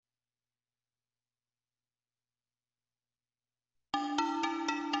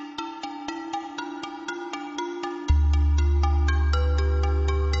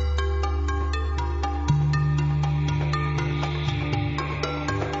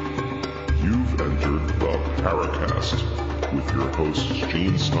Paracast, with your hosts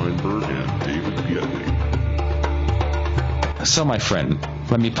Gene Steinberg and David Biedney. So, my friend,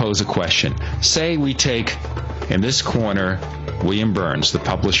 let me pose a question. Say we take, in this corner, William Birnes, the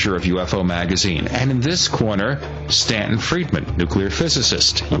publisher of UFO Magazine, and in this corner, Stanton Friedman, nuclear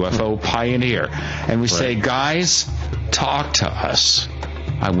physicist, UFO pioneer, and we say, guys, talk to us.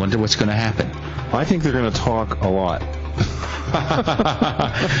 I wonder what's going to happen. I think they're going to talk a lot.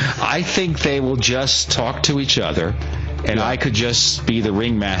 I think they will just talk to each other, and I could just be the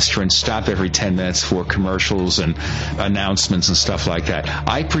ringmaster and stop every 10 minutes for commercials and announcements and stuff like that.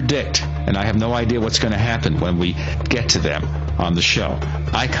 I predict, and I have no idea what's going to happen when we get to them on the show,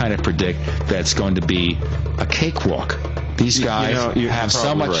 I kind of predict that it's going to be a cakewalk. These guys have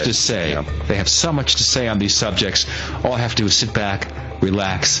so much to say. Yeah. They have so much to say on these subjects. All I have to do is sit back,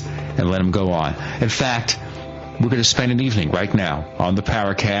 relax, and let them go on. In fact, we're going to spend an evening right now on the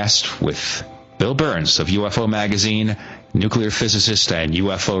Paracast with Bill Birnes of UFO Magazine, nuclear physicist and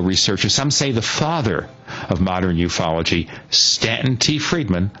UFO researcher. Some say the father of modern ufology, Stanton T.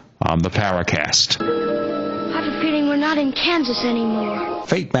 Friedman, on the Paracast. I have a feeling we're not in Kansas anymore.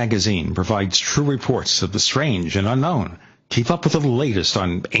 Fate Magazine provides true reports of the strange and unknown. Keep up with the latest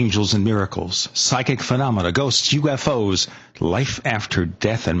on angels and miracles, psychic phenomena, ghosts, UFOs, life after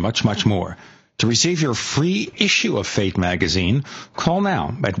death, and much, much more. To receive your free issue of Fate Magazine, call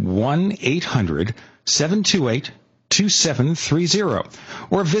now at 1-800-728-2730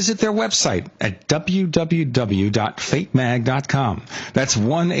 or visit their website at www.fatemag.com. That's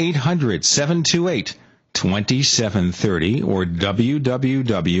 1-800-728-2730 or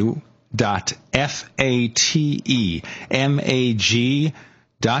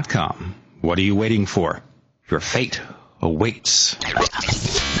www.fatemag.com. What are you waiting for? Your fate awaits.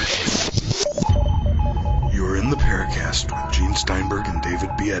 You're in the Paracast with Gene Steinberg and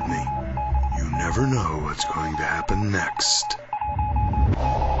David Biedney. You never know what's going to happen next.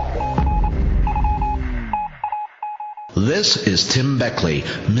 This is Tim Beckley,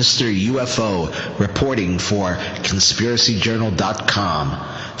 Mr. UFO, reporting for ConspiracyJournal.com.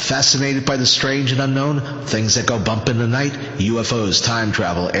 Fascinated by the strange and unknown, things that go bump in the night, UFOs, time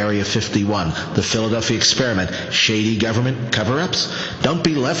travel, Area 51, the Philadelphia experiment, shady government cover-ups? Don't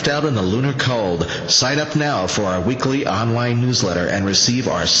be left out in the lunar cold. Sign up now for our weekly online newsletter and receive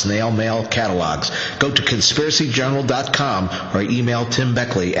our snail mail catalogs. Go to ConspiracyJournal.com or email Tim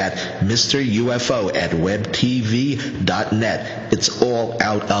Beckley at MrUFO@webtv.net. It's all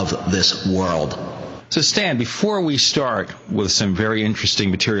out of this world. So, Stan, before we start with some very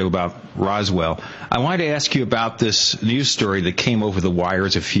interesting material about Roswell, I wanted to ask you about this news story that came over the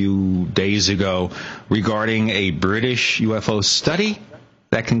wires a few days ago regarding a British UFO study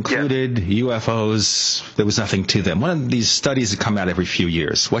that concluded UFOs, there was nothing to them. One of these studies that come out every few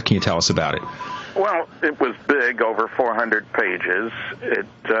years. What can you tell us about it? Well, it was big, over 400 pages.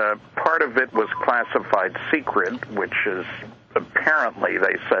 Part of it was classified secret, which is apparently,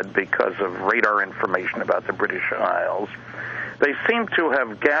 they said, because of radar information about the British Isles. They seem to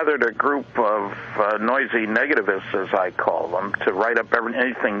have gathered a group of noisy negativists, as I call them, to write up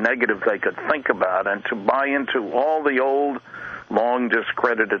anything negative they could think about and to buy into all the old, long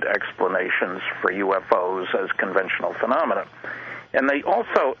discredited explanations for UFOs as conventional phenomena. And they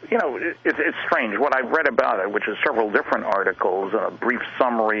also, it's strange. What I've read about it, which is several different articles and a brief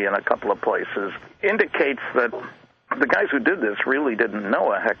summary in a couple of places, indicates that the guys who did this really didn't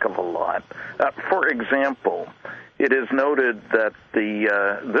know a heck of a lot. For example, it is noted that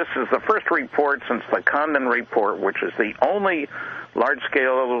this is the first report since the Condon Report, which is the only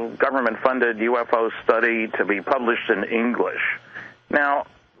large-scale government-funded UFO study to be published in English. Now,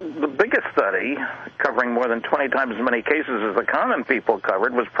 the biggest study, covering more than 20 times as many cases as the Condon people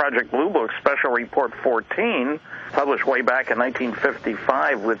covered, was Project Blue Book Special Report 14, published way back in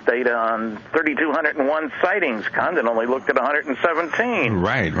 1955 with data on 3,201 sightings. Condon only looked at 117.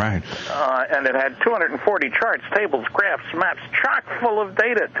 Right. And it had 240 charts, tables, graphs, maps, chock full of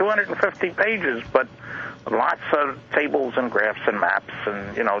data, 250 pages, but lots of tables and graphs and maps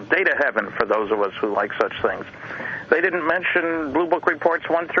and, data heaven for those of us who like such things. They didn't mention Blue Book Reports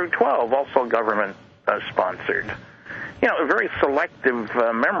 1 through 12, also government-sponsored. A very selective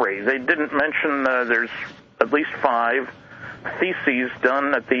memory. They didn't mention there's at least 5 theses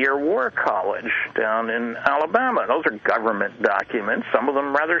done at the Air War College down in Alabama. Those are government documents, some of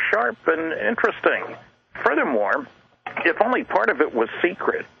them rather sharp and interesting. Furthermore, if only part of it was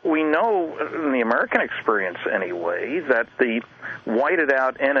secret, we know, in the American experience anyway, that the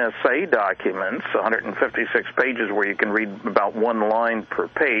whited-out NSA documents, 156 pages where you can read about one line per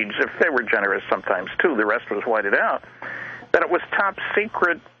page, if they were generous sometimes too, the rest was whited out, that it was top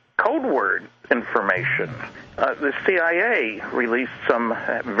secret code word information. The CIA released some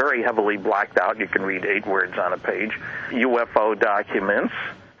very heavily blacked out, you can read 8 words on a page, UFO documents,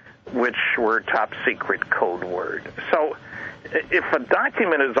 which were top secret code word. So if a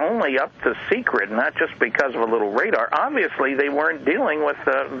document is only up to secret, not just because of a little radar, obviously they weren't dealing with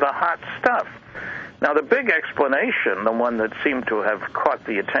the hot stuff. Now, the big explanation, the one that seemed to have caught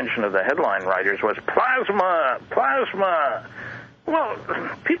the attention of the headline writers, was plasma, plasma. Well,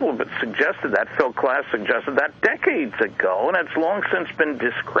 people have suggested that. Phil Klass suggested that decades ago, and it's long since been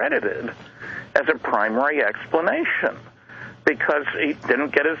discredited as a primary explanation because he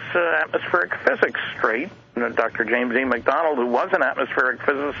didn't get his atmospheric physics straight. Dr. James E. McDonald, who was an atmospheric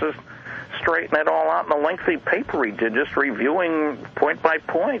physicist, straightened it all out in a lengthy paper he did, just reviewing point by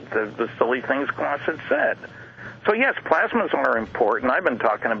point the silly things Klass had said. So, yes, plasmas are important. I've been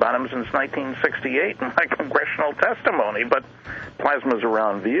talking about them since 1968 in my congressional testimony, but plasmas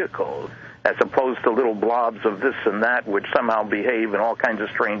around vehicles, as opposed to little blobs of this and that, which somehow behave in all kinds of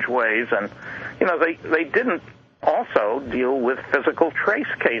strange ways. And, they didn't also deal with physical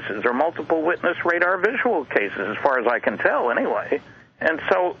trace cases or multiple witness radar visual cases, as far as I can tell, anyway. And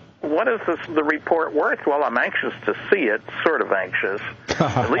so what is the report worth? Well, I'm anxious to see it, sort of anxious.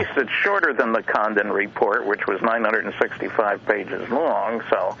 At least it's shorter than the Condon report, which was 965 pages long.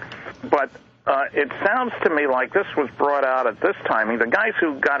 But it sounds to me like this was brought out at this time. The guys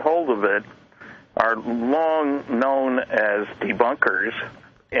who got hold of it are long known as debunkers,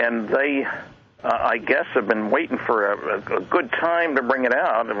 and they, I guess, have been waiting for a good time to bring it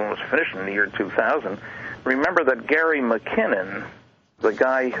out, and it was finished in the year 2000. Remember that Gary McKinnon,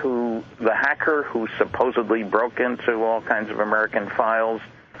 the hacker who supposedly broke into all kinds of American files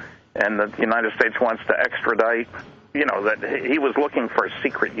and that the United States wants to extradite, that he was looking for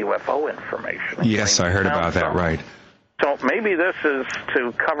secret UFO information. Yes, I heard about that, right. So maybe this is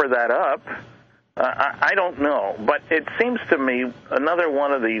to cover that up. I don't know, but it seems to me another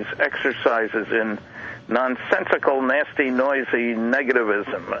one of these exercises in nonsensical, nasty, noisy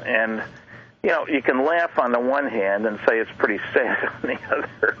negativism. And you can laugh on the one hand and say it's pretty sad on the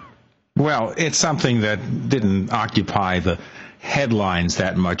other. Well, it's something that didn't occupy the headlines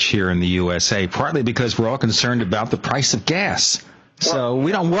that much here in the USA, partly because we're all concerned about the price of gas. So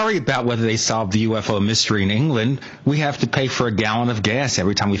we don't worry about whether they solved the UFO mystery in England. We have to pay for a gallon of gas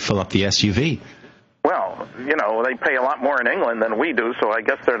every time we fill up the SUV. Well, they pay a lot more in England than we do, so I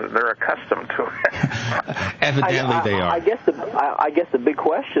guess they're accustomed to it. Evidently, they are. I guess the big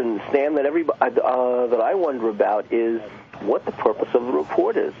question, Stan, that I wonder about is what the purpose of the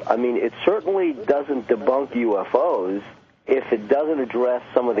report is. I mean, it certainly doesn't debunk UFOs if it doesn't address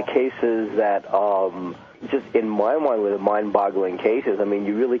some of the cases that, just in my mind, were the mind-boggling cases. I mean,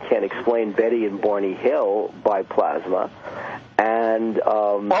 you really can't explain Betty and Barney Hill by plasma. And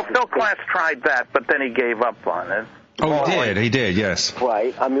well, Phil Klass tried that, but then he gave up on it. Oh, he did, yes.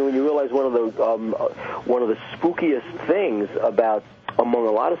 Right. I mean, when you realize one of the spookiest things among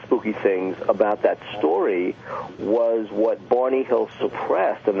a lot of spooky things about that story was what Barney Hill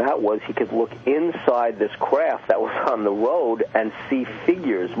suppressed, and that was he could look inside this craft that was on the road and see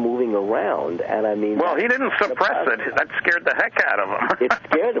figures moving around. And I mean, well, he didn't suppress it. That scared the heck out of him. It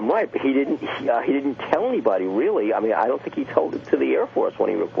scared him, right? But he didn't tell anybody, really. I mean, I don't think he told it to the Air Force when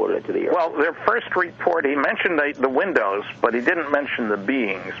he reported it to the Air Force. Well, their first report, he mentioned the windows, but he didn't mention the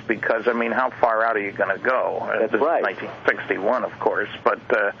beings because, I mean, how far out are you going to go? That's right. 1961, of course. But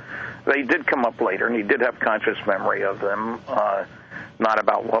they did come up later, and he did have conscious memory of them, not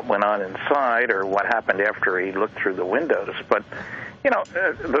about what went on inside or what happened after he looked through the windows. But,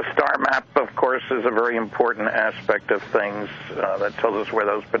 the star map, of course, is a very important aspect of things that tells us where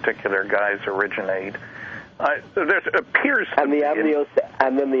those particular guys originate. There appears to be...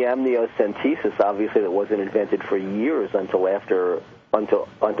 And then the amniocentesis, obviously, that wasn't invented for years until after...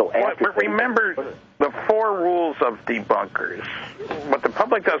 But remember the 4 rules of debunkers. What the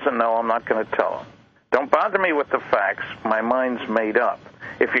public doesn't know, I'm not going to tell them. Don't bother me with the facts. My mind's made up.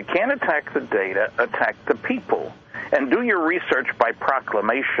 If you can't attack the data, attack the people. And do your research by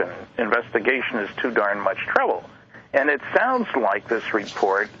proclamation. Investigation is too darn much trouble. And it sounds like this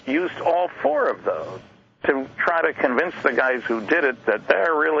report used all 4 of those to try to convince the guys who did it that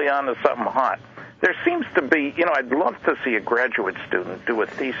they're really onto something hot. There seems to be, I'd love to see a graduate student do a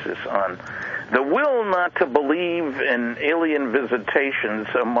thesis on the will not to believe in alien visitations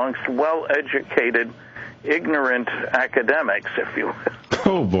amongst well-educated, ignorant academics, if you will.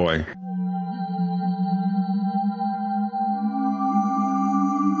 Oh, boy.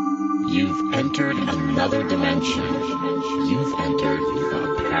 You've entered another dimension. You've entered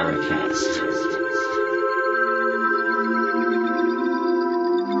the Paracast.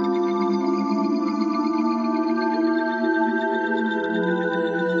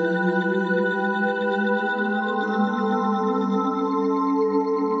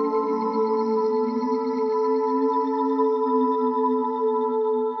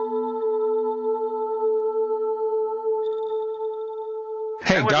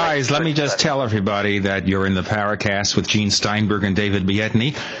 guys, let me just tell everybody that you're in the Paracast with Gene Steinberg and David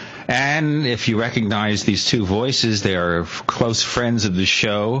Biedney. And if you recognize these two voices, they are close friends of the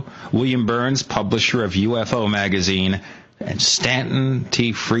show. William Birnes, publisher of UFO Magazine, and Stanton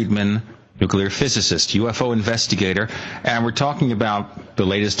T. Friedman, nuclear physicist, UFO investigator. And we're talking about the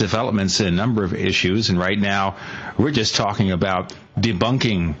latest developments in a number of issues. And right now, we're just talking about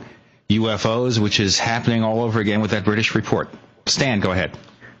debunking UFOs, which is happening all over again with that British report. Stan, go ahead.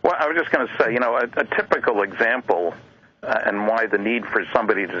 Well, I was just going to say, a typical example and why the need for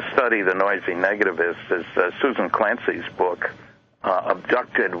somebody to study the noisy negativists is Susan Clancy's book,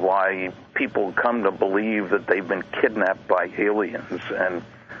 Abducted, Why People Come to Believe That They've Been Kidnapped by Aliens. And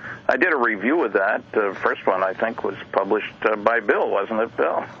I did a review of that. The first one, I think, was published by Bill, wasn't it,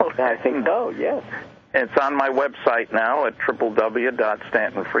 Bill? I think so, yes. It's on my website now at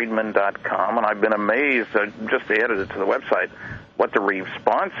www.stantonfriedman.com, and I've been amazed, just added it to the website, what the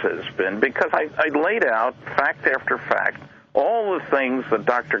response has been, because I laid out, fact after fact, all the things that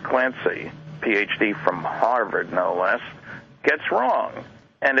Dr. Clancy, Ph.D. from Harvard, no less, gets wrong.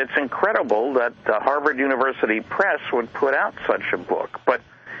 And it's incredible that the Harvard University Press would put out such a book. But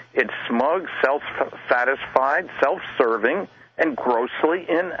it's smug, self-satisfied, self-serving, and grossly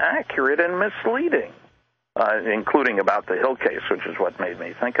inaccurate and misleading, including about the Hill case, which is what made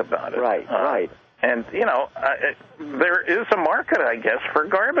me think about it. Right. And, there is a market, I guess, for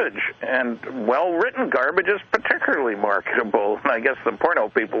garbage, and well-written garbage is particularly marketable, and I guess the porno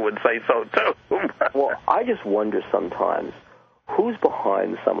people would say so, too. Well, I just wonder sometimes, who's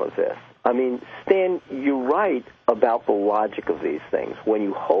behind some of this? I mean, Stan, you're right about the logic of these things. When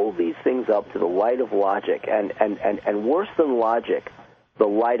you hold these things up to the light of logic, and worse than logic, the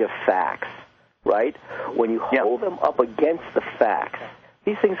light of facts, right? When you hold them up against the facts,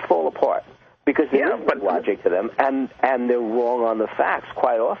 these things fall apart. Because there is no logic to them, and they're wrong on the facts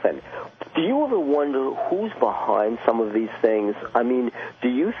quite often. Do you ever wonder who's behind some of these things? I mean, do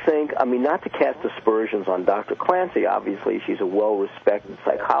you think, not to cast aspersions on Dr. Clancy, obviously she's a well-respected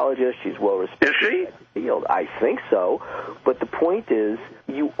psychologist, she's well-respected. Is she? In the field. I think so. But the point is,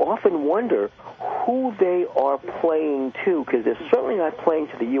 you often wonder who they are playing to, because they're certainly not playing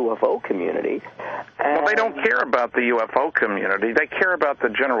to the UFO community. Well, they don't care about the UFO community. They care about the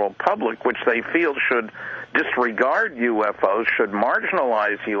general public, which they feel should disregard UFOs, should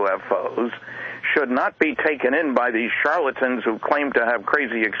marginalize UFOs, should not be taken in by these charlatans who claim to have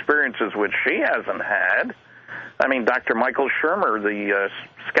crazy experiences which she hasn't had. I mean, Dr. Michael Shermer, the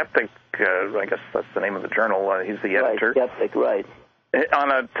skeptic, I guess that's the name of the journal, he's the editor. Right, skeptic, right.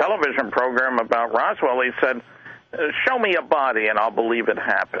 On a television program about Roswell, he said, show me a body and I'll believe it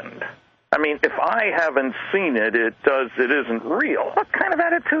happened. I mean, if I haven't seen it, it isn't real. What kind of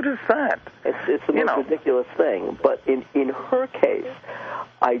attitude is that? It's the most ridiculous thing. But in her case,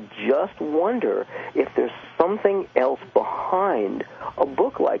 I just wonder if there's something else behind a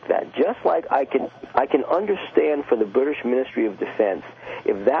book like that. Just like I can understand for the British Ministry of Defense,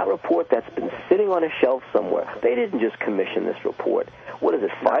 if that report that's been sitting on a shelf somewhere, they didn't just commission this report. What is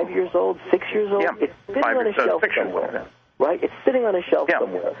it, 5 years old, 6 years old? Yeah, it's sitting on a shelf somewhere. Right? It's sitting on a shelf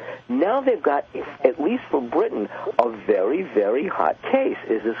somewhere. Now they've got, at least for Britain, a very, very hot case.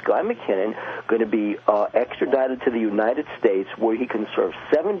 Is this guy McKinnon going to be extradited to the United States where he can serve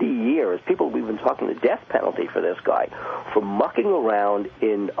 70 years? We've been talking the death penalty for this guy for mucking around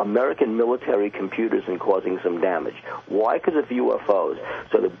in American military computers and causing some damage. Why? Because of UFOs.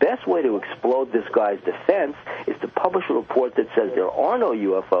 So the best way to explode this guy's defense is to publish a report that says there are no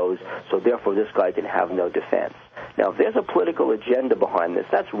UFOs, so therefore this guy can have no defense. Now, if there's a political agenda behind this,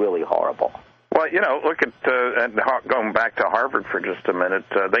 that's really horrible. Well, look at going back to Harvard for just a minute.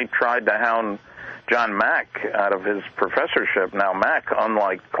 They tried to hound John Mack out of his professorship. Now, Mack,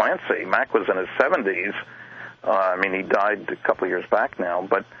 unlike Clancy, Mack was in his 70s. He died a couple of years back now.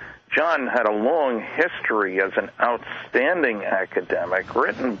 But John had a long history as an outstanding academic,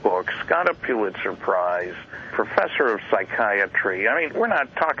 written books, got a Pulitzer Prize, professor of psychiatry. I mean, we're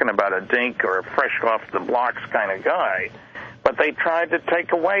not talking about a dink or a fresh-off-the-blocks kind of guy. But they tried to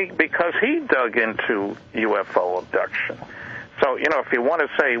take away because he dug into UFO abduction. So, if you want to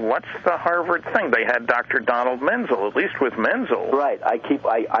say, what's the Harvard thing? They had Dr. Donald Menzel, at least with Menzel. Right.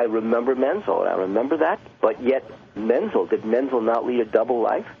 I remember Menzel, and I remember that. But yet, did Menzel not lead a double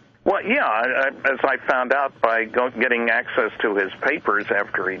life? Well, yeah, as I found out by getting access to his papers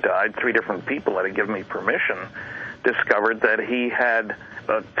after he died, 3 different people had to give me permission, discovered that he had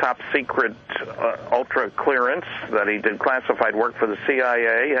a top-secret ultra clearance, that he did classified work for the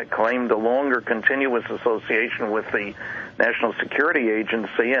CIA, had claimed a longer continuous association with the National Security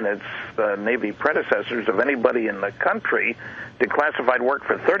Agency and its Navy predecessors of anybody in the country, did classified work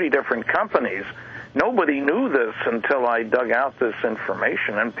for 30 different companies. Nobody knew this until I dug out this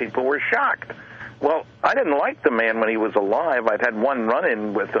information, and people were shocked. Well, I didn't like the man when he was alive. I'd had one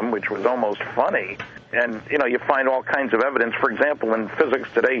run-in with him, which was almost funny. And, you find all kinds of evidence. For example, in Physics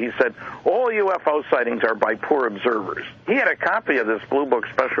Today, he said, all UFO sightings are by poor observers. He had a copy of this Blue Book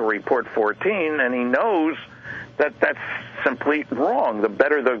Special Report 14, and he knows that that's simply wrong. The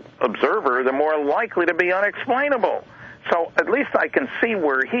better the observer, the more likely to be unexplainable. So at least I can see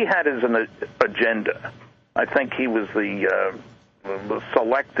where he had his agenda. I think he was the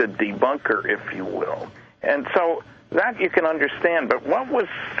selected debunker, if you will. And so that you can understand. But what was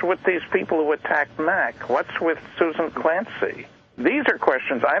with these people who attacked Mac? What's with Susan Clancy? These are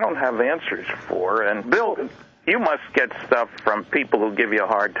questions I don't have answers for. And Bill, you must get stuff from people who give you a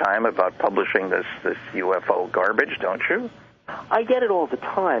hard time about publishing this UFO garbage, don't you? I get it all the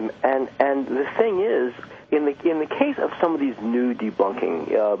time. And the thing is, in the case of some of these new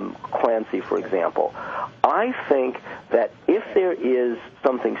debunking, Clancy, for example, I think that if there is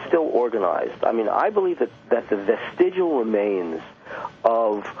something still organized, I believe that the vestigial remains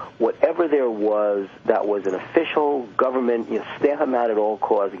of whatever there was that was an official government, stamp them out at all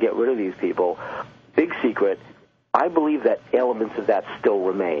costs, get rid of these people, big secret, I believe that elements of that still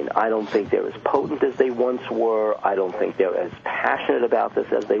remain. I don't think they're as potent as they once were. I don't think they're as passionate about this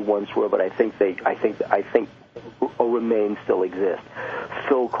as they once were. But I think a remain still exists.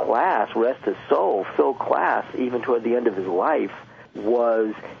 Phil Klass, rest his soul. Phil Klass, even toward the end of his life,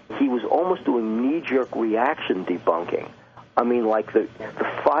 was almost doing knee-jerk reaction debunking. Like the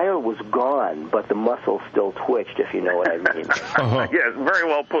fire was gone, but the muscle still twitched, if you know what I mean. Yes, very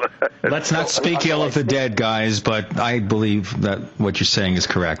well put. Let's not speak ill of the dead, guys, but I believe that what you're saying is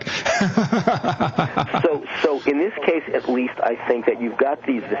correct. So in this case, at least, I think that you've got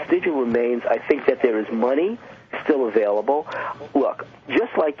these vestigial remains. I think that there is money still available. Look,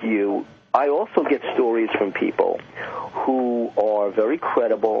 just like you, I also get stories from people who are very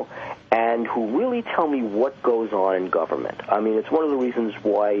credible and who really tell me what goes on in government. It's one of the reasons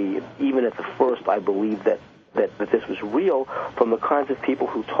why, even at the first, I believed that this was real, from the kinds of people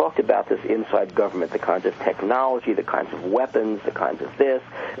who talked about this inside government, the kinds of technology, the kinds of weapons, the kinds of this,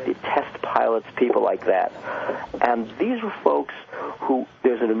 the test pilots, people like that. And these are folks who,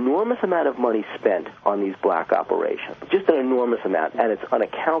 there's an enormous amount of money spent on these black operations, just an enormous amount, and it's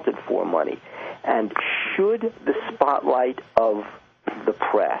unaccounted for money. And should the spotlight of the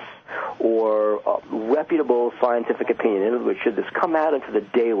press or reputable scientific opinion, in other words, should this come out into the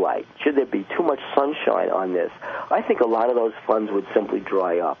daylight, should there be too much sunshine on this, I think a lot of those funds would simply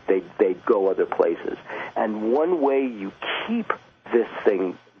dry up. They'd go other places. And one way you keep this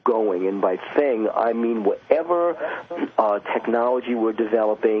thing going, and by thing, I mean whatever technology we're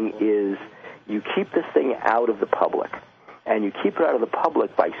developing, is you keep this thing out of the public. And you keep it out of the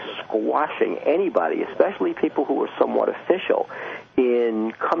public by squashing anybody, especially people who are somewhat official,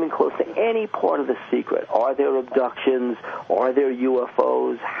 in coming close to any part of the secret. Are there abductions? Are there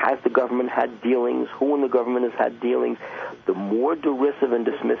UFOs? Has the government had dealings? Who in the government has had dealings? The more derisive and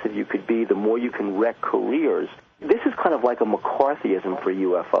dismissive you could be, the more you can wreck careers. This is kind of like a McCarthyism for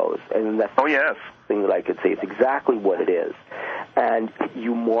UFOs. And that's the thing that I could say. It's exactly what it is. And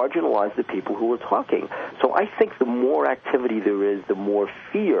you marginalize the people who are talking. So I think the more activity there is, the more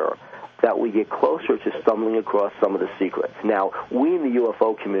fear that we get closer to stumbling across some of the secrets. Now, we in the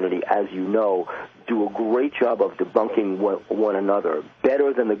UFO community, as you know, do a great job of debunking one another,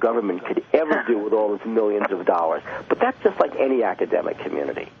 better than the government could ever do with all its millions of dollars. But that's just like any academic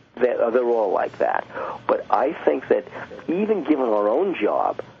community. They're all like that. But I think that even given our own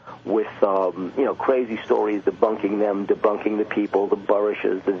job, with crazy stories, debunking them, debunking the people, the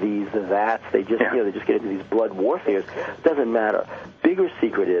Burrishes, the these, the that's. They just they just get into these blood warfares. Doesn't matter. Bigger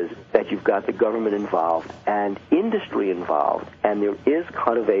secret is that you've got the government involved and industry involved, and there is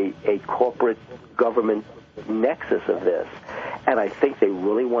kind of a corporate government nexus of this. And I think they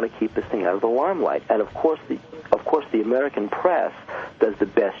really want to keep this thing out of the limelight. And of course the American press does the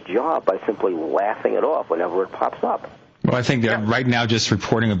best job by simply laughing it off whenever it pops up. Well, I think that right now just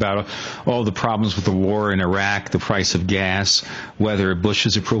reporting about all the problems with the war in Iraq, the price of gas, whether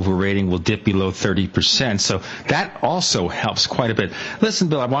Bush's approval rating will dip below 30%. So that also helps quite a bit. Listen,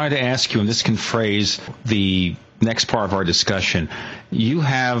 Bill, I wanted to ask you, and this can phrase the next part of our discussion. You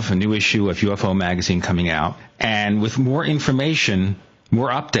have a new issue of UFO Magazine coming out, and with more information, more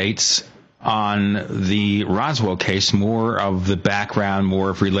updates on the Roswell case, more of the background,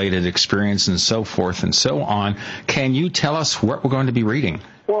 more of related experience and so forth and so on. Can you tell us what we're going to be reading?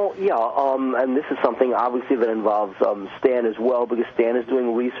 Well, Yeah, and this is something obviously that involves Stan as well, because Stan is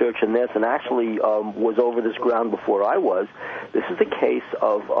doing research in this and actually was over this ground before I was. This is the case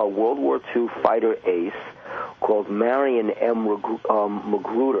of a World War II fighter ace called Marion M.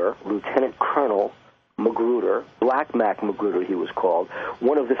 Magruder, Lieutenant Colonel Magruder, Black Mac Magruder he was called.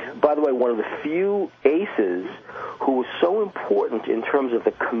 By the way, one of the few aces who was so important in terms of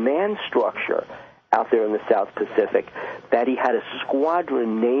the command structure out there in the South Pacific that he had a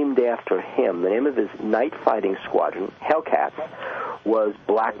squadron named after him. The name of his night fighting squadron, Hellcats, was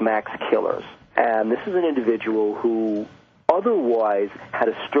Black Mac's Killers. And this is an individual who otherwise had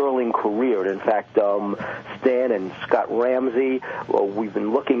a sterling career. In fact, Stan and Scott Ramsey, we've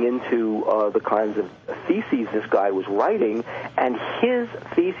been looking into the kinds of theses this guy was writing, and his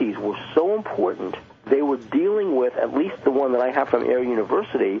theses were so important. They were dealing with, at least the one that I have from Air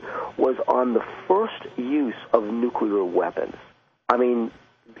University, was on the first use of nuclear weapons. I mean,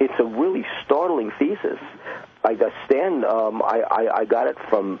 it's a really startling thesis. I got it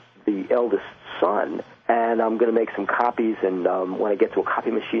from the eldest son, and I'm going to make some copies and when I get to a copy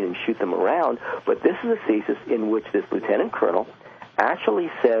machine and shoot them around. But this is a thesis in which this lieutenant colonel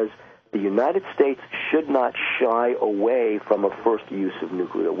actually says the United States should not shy away from a first use of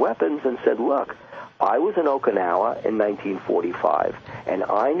nuclear weapons, and said, look, I was in Okinawa in 1945, and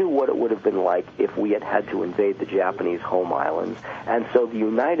I knew what it would have been like if we had had to invade the Japanese home islands. And so the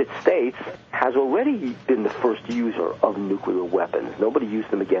United States has already been the first user of nuclear weapons. Nobody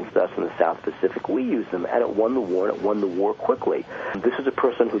used them against us in the South Pacific. We used them, and it won the war, and it won the war quickly. This is a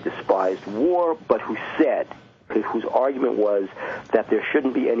person who despised war, but whose argument was that there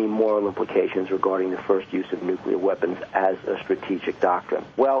shouldn't be any moral implications regarding the first use of nuclear weapons as a strategic doctrine.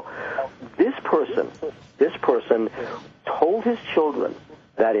 Well, this person told his children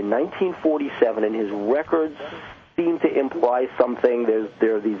that in 1947, and his records seem to imply something, there's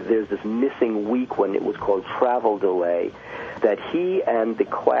this missing week when it was called travel delay, that he and the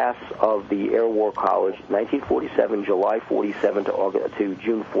class of the Air War College, 1947, July 47 to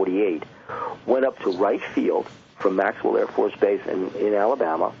June 48, went up to Wright Field from Maxwell Air Force Base in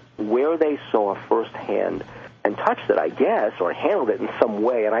Alabama, where they saw firsthand and touched it, I guess, or handled it in some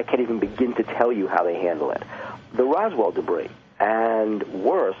way, and I can't even begin to tell you how they handle it, the Roswell debris. And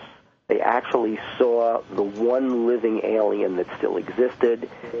worse, they actually saw the one living alien that still existed.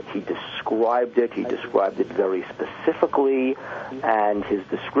 He described it very specifically, and his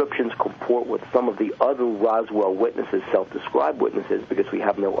descriptions comport with some of the other Roswell witnesses, self-described witnesses, because we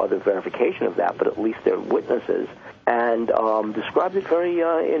have no other verification of that, but at least they're witnesses, and described it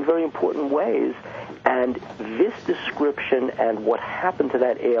in very important ways. And this description and what happened to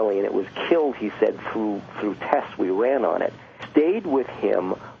that alien, it was killed, he said, through tests we ran on it, stayed with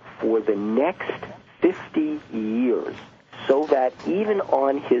him for the next 50 years, so that even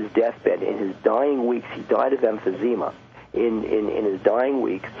on his deathbed, in his dying weeks, he died of emphysema. In his dying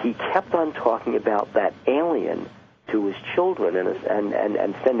weeks, he kept on talking about that alien to his children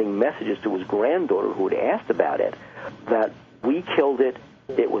and sending messages to his granddaughter who had asked about it, that we killed it,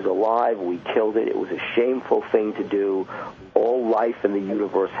 it was alive, we killed it, it was a shameful thing to do, all life in the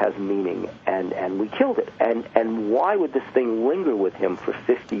universe has meaning, and we killed it. And why would this thing linger with him for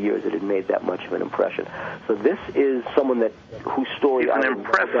 50 years? It had made that much of an impression. So this is someone whose story He's an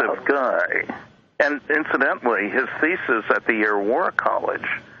impressive guy. And incidentally, his thesis at the Air War College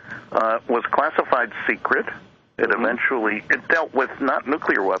was classified secret. It eventually dealt with not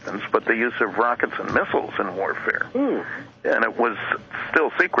nuclear weapons, but the use of rockets and missiles in warfare. And it was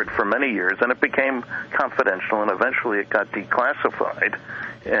still secret for many years, and it became confidential, and eventually it got declassified.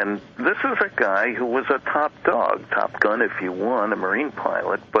 And this is a guy who was a top dog, Top Gun if you want, a Marine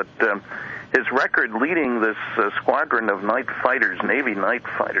pilot, but his record leading this squadron of night fighters, Navy night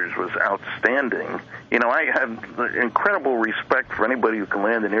fighters, was outstanding. You know, I have incredible respect for anybody who can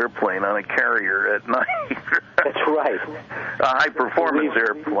land an airplane on a carrier at night. That's right. A high-performance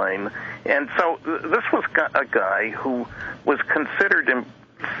airplane. And so this was a guy who was considered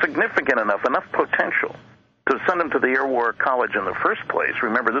significant enough potential to send him to the Air War College in the first place.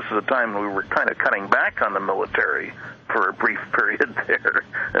 Remember, this is a time we were kind of cutting back on the military for a brief period there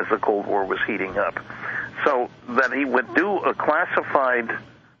as the Cold War was heating up. So that he would do a classified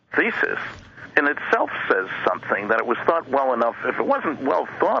thesis in itself says something, that it was thought well enough. If it wasn't well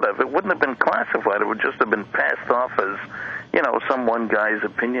thought of, it wouldn't have been classified. It would just have been passed off as, you know, some one guy's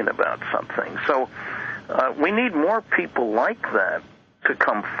opinion about something. So we need more people like that to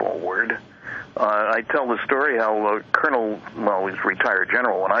come forward. I tell the story how Colonel, he's retired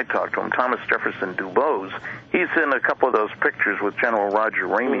general when I talked to him, Thomas Jefferson Dubose, he's in a couple of those pictures with General Roger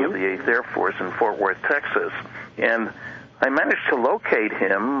Ramey of the 8th Air Force in Fort Worth, Texas. And I managed to locate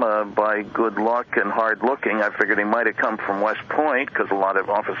him by good luck and hard looking. I figured he might have come from West Point because a lot of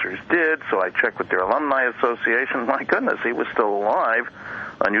officers did, so I checked with their alumni association. My goodness, he was still alive.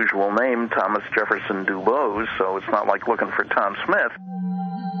 Unusual name, Thomas Jefferson Dubose, so it's not like looking for Tom Smith.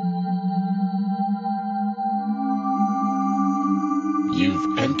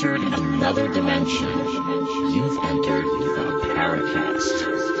 You've entered another dimension. You've entered the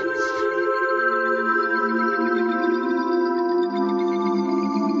Paracast.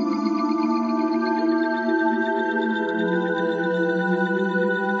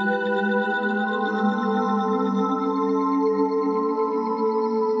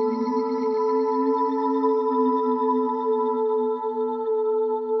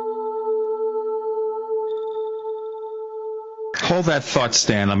 Hold that thought,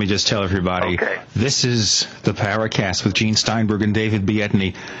 Stan. Let me just tell everybody. Okay. This is the Paracast with Gene Steinberg and David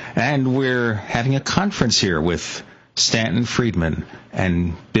Biedney, and we're having a conference here with Stanton Friedman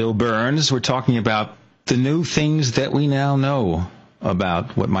and Bill Birnes. We're talking about the new things that we now know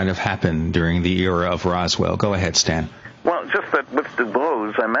about what might have happened during the era of Roswell. Go ahead, Stan. Well, just that with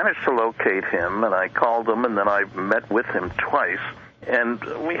Dubose, I managed to locate him, and I called him, and then I met with him twice. And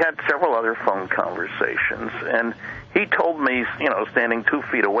we had several other phone conversations, and he told me, standing 2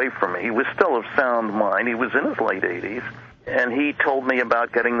 feet away from me, he was still of sound mind. He was in his late 80s, and he told me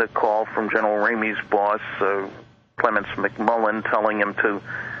about getting the call from General Ramey's boss, Clements McMullen, telling him to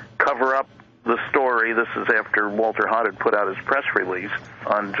cover up the story. This is after Walter Hott had put out his press release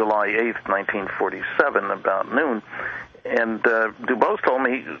on July 8th, 1947, about noon. And Dubose told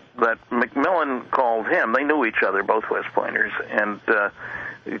me that McMillan called him. They knew each other, both West Pointers, and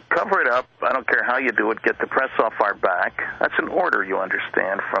cover it up. I don't care how you do it. Get the press off our back. That's an order, you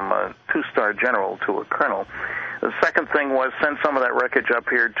understand, from a 2-star general to a colonel. The second thing was send some of that wreckage up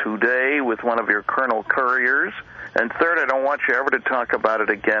here today with one of your colonel couriers. And third, I don't want you ever to talk about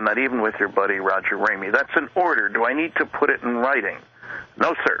it again, not even with your buddy Roger Ramey. That's an order. Do I need to put it in writing?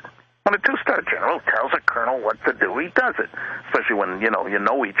 No, sir. When a 2-star general tells a colonel what to do, he does it, especially when, you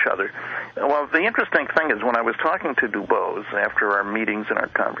know each other. Well, the interesting thing is when I was talking to Dubose after our meetings and our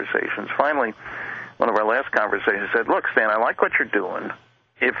conversations, finally, one of our last conversations said, look, Stan, I like what you're doing.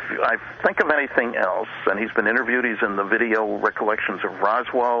 If I think of anything else, and he's been interviewed, he's in the video Recollections of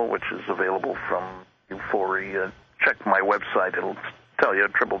Roswell, which is available from Euphoria. Check my website. It'll tell you,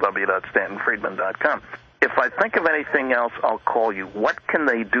 www.stantonfriedman.com. If I think of anything else, I'll call you. What can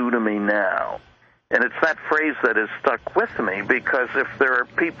they do to me now? And it's that phrase that has stuck with me, because if there are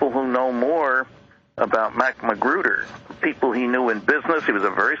people who know more about Mac Magruder, people he knew in business, he was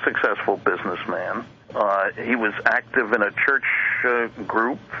a very successful businessman. He was active in a church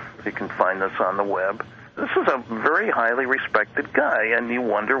group. You can find this on the web. This is a very highly respected guy, and you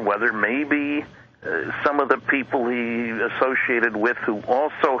wonder whether maybe some of the people he associated with who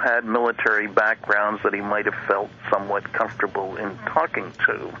also had military backgrounds that he might have felt somewhat comfortable in talking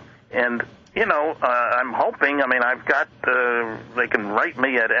to. And, I'm hoping, I've got, they can write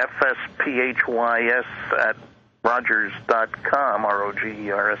me at fsphys@rogers.com,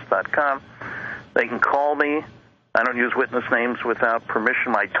 ROGERS.com. They can call me. I don't use witness names without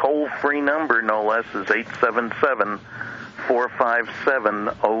permission. My toll-free number, no less, is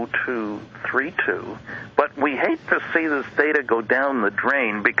 877-457-0232. But we hate to see this data go down the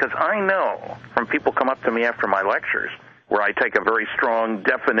drain, because I know from people come up to me after my lectures, where I take a very strong,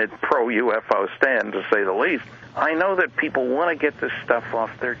 definite pro-UFO stand, to say the least, I know that people want to get this stuff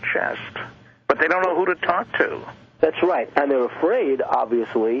off their chest, but they don't know who to talk to. That's right, and they're afraid,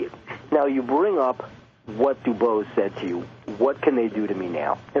 obviously. Now, you bring up what Dubose said to you. What can they do to me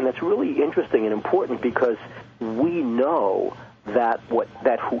now? And that's really interesting and important, because we know that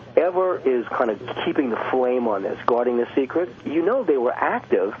whoever is kind of keeping the flame on this, guarding the secret, they were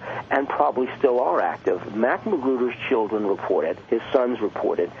active and probably still are active. Mac Magruder's children reported, his sons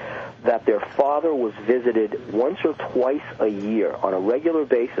reported, that their father was visited once or twice a year on a regular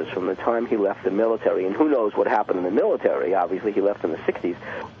basis from the time he left the military. And who knows what happened in the military. Obviously, he left in the 60s.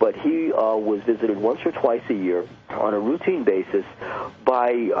 But he was visited once or twice a year on a routine basis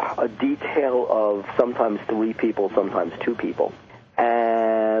by a detail of sometimes 3 people, sometimes 2 people.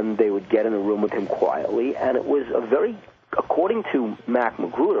 And they would get in a room with him quietly. And it was a very, according to Mac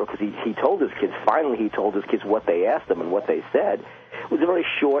Magruder, because he told his kids, finally he told his kids what they asked him and what they said, it was a very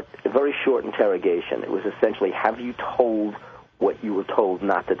short interrogation. It was essentially, have you told what you were told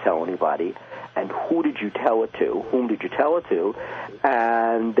not to tell anybody? And who did you tell it to? Whom did you tell it to?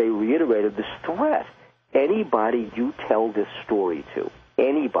 And they reiterated this threat. Anybody you tell this story to,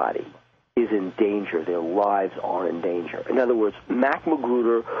 anybody, is in danger. Their lives are in danger. In other words, Mac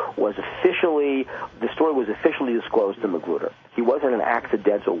Magruder the story was officially disclosed to Magruder. He wasn't an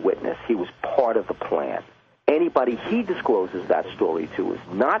accidental witness. He was part of the plan. Anybody he discloses that story to is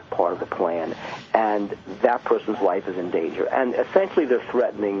not part of the plan, and that person's life is in danger. And essentially they're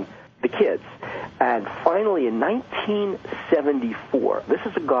threatening the kids. And finally, in 1974, this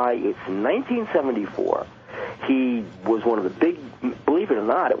is a guy, it's 1974, he was one of the big, believe it or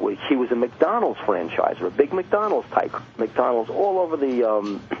not, he was a McDonald's franchiser, a big McDonald's type, McDonald's all over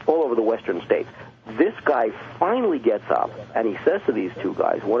the western states. This guy finally gets up, and he says to these two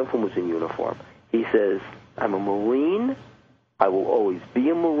guys, one of whom was in uniform, he says, I'm a Marine, I will always be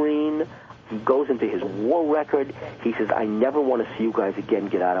a Marine. He goes into his war record. He says, I never want to see you guys again,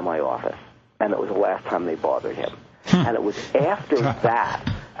 get out of my office. And that was the last time they bothered him. And it was after that,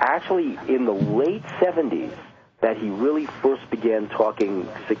 actually in the late 70s, that he really first began talking,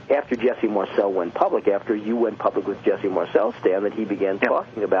 after Jesse Marcel went public, after you went public with Jesse Marcel, Stan, that he began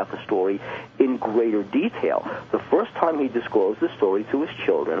talking about the story in greater detail. The first time he disclosed the story to his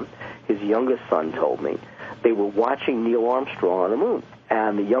children, his youngest son told me, they were watching Neil Armstrong on the moon.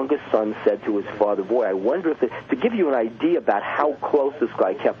 And the youngest son said to his father, boy, I wonder if, to give you an idea about how close this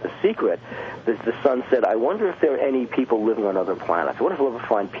guy kept the secret, the son said, I wonder if there are any people living on other planets. What if we'll ever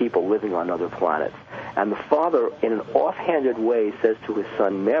find people living on other planets? And the father, in an offhanded way, says to his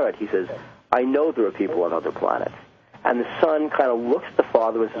son, Merritt, he says, I know there are people on other planets. And the son kind of looks at the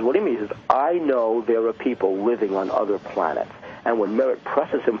father and says, what do you mean? He says, I know there are people living on other planets. And when Merritt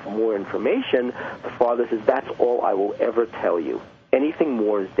presses him for more information, the father says, that's all I will ever tell you. Anything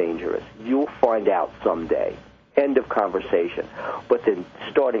more is dangerous. You'll find out someday. End of conversation. But then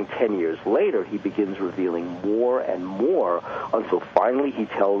starting 10 years later, he begins revealing more and more until finally he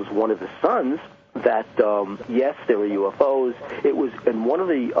tells one of his sons that, yes, there were UFOs. It was in one of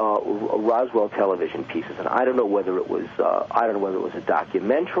the Roswell television pieces, and I don't know whether it was a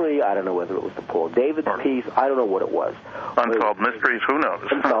documentary, I don't know whether it was the Paul David piece, I don't know what it was. Unsolved Mysteries, who knows?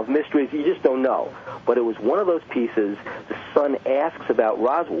 Unsolved Mysteries, you just don't know. But it was one of those pieces, the son asks about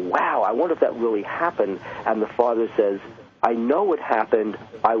Roswell, wow, I wonder if that really happened, and the father says, I know it happened,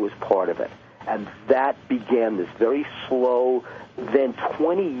 I was part of it. And that began this very slow, then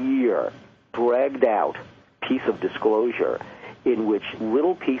 20-year dragged out piece of disclosure in which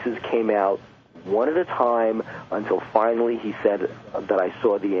little pieces came out one at a time until finally he said that I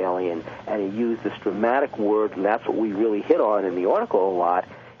saw the alien, and he used this dramatic word, and that's what we really hit on in the article a lot.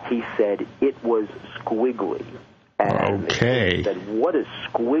 He said it was squiggly. And okay. He said, what does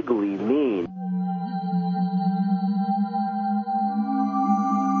squiggly mean?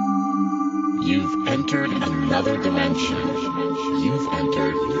 You've entered another dimension. You've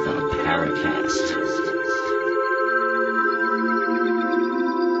entered the Paracast.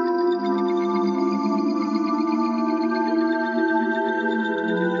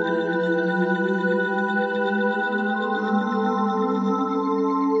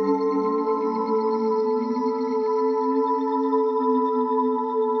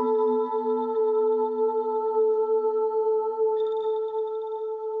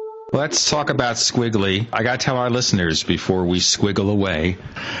 Let's talk about squiggly. I got to tell our listeners before we squiggle away,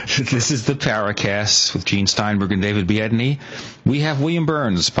 this is the Paracast with Gene Steinberg and David Biedney. We have William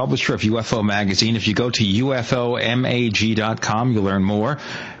Birnes, publisher of UFO Magazine. If you go to ufomag.com, you'll learn more.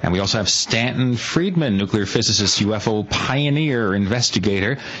 And we also have Stanton Friedman, nuclear physicist, UFO pioneer,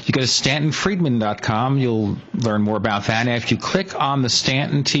 investigator. You go to stantonfriedman.com, you'll learn more about that. And if you click on the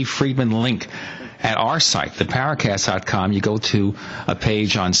Stanton T. Friedman link at our site, theparacast.com, you go to a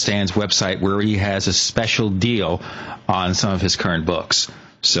page on Stan's website where he has a special deal on some of his current books.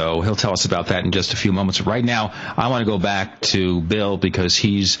 So he'll tell us about that in just a few moments. Right now, I want to go back to Bill because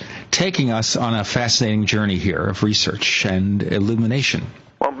he's taking us on a fascinating journey here of research and illumination.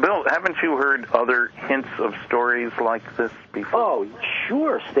 Well, Bill, haven't you heard other hints of stories like this before? Oh,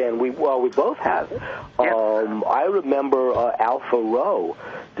 sure, Stan. We both have. Yeah. I remember Alpha Rowe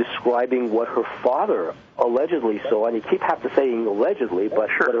describing what her father allegedly saw, and you keep have to saying allegedly, but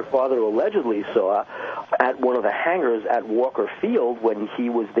sure. What her father allegedly saw at one of the hangars at Walker Field when he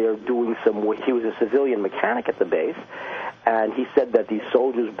was there doing he was a civilian mechanic at the base, and he said that these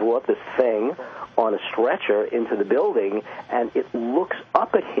soldiers brought this thing on a stretcher into the building, and it looks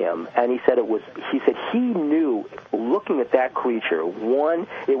up at him, and he said he knew, looking at that creature, one,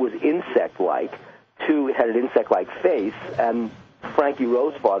 it was insect-like, two, it had an insect-like face, and Frankie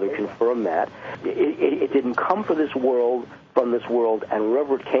Rosefather confirmed that. It didn't come from this world, and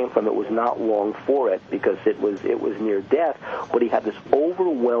wherever it came from, it was not long for it because it was near death. But he had this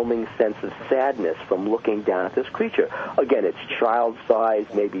overwhelming sense of sadness from looking down at this creature. Again, it's child size,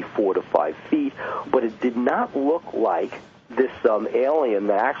 maybe 4 to 5 feet, but it did not look like this alien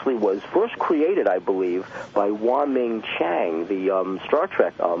that actually was first created, I believe, by Wah-Ming Chang, the Star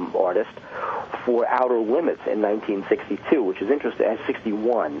Trek artist, for Outer Limits in 1962, which is interesting,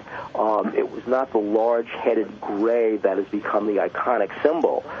 61. It was not the large-headed gray that has become the iconic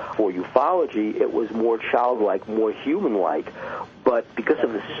symbol for ufology. It was more childlike, more human-like, but because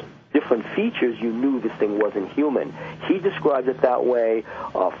of the different features, you knew this thing wasn't human. He described it that way.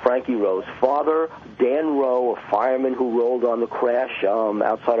 Frankie Rowe's father, Dan Rowe, a fireman who rolled on the crash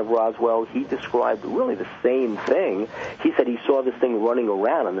outside of Roswell, he described really the same thing. He said he saw this thing running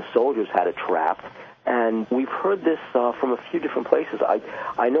around and the soldiers had it trapped. And we've heard this from a few different places.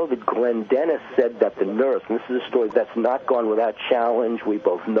 I know that Glenn Dennis said that the nurse, and this is a story that's not gone without challenge. We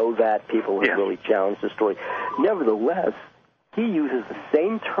both know that. People have really challenged the story. Nevertheless, he uses the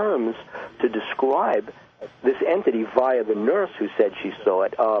same terms to describe this entity via the nurse who said she saw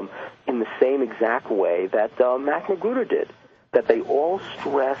it in the same exact way that Mac Magruder did, that they all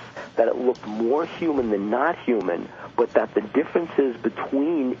stress that it looked more human than not human, but that the differences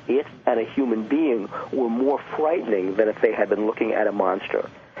between it and a human being were more frightening than if they had been looking at a monster.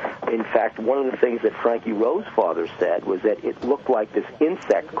 In fact, one of the things that Frankie Rowe's father said was that it looked like this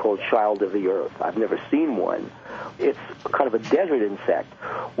insect called Child of the Earth. I've never seen one. It's kind of a desert insect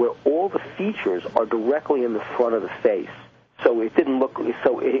where all the features are directly in the front of the face. So it didn't look.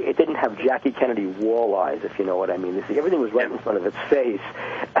 So it didn't have Jackie Kennedy wall eyes, if you know what I mean. Everything was right in front of its face,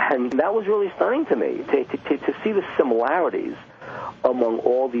 and that was really stunning to me to see the similarities among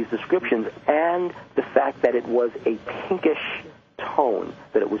all these descriptions, and the fact that it was a pinkish tone,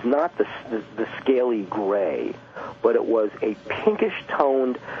 that it was not the scaly gray, but it was a pinkish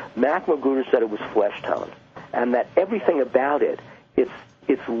toned. Mac Magruder said it was flesh toned, and that everything about it,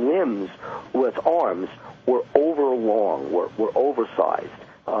 its limbs, its arms, were overlong, were oversized.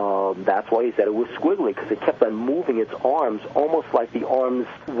 That's why he said it was squiggly, because it kept on moving its arms, almost like the arms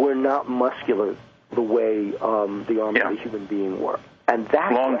were not muscular the way the arms of a human being were. And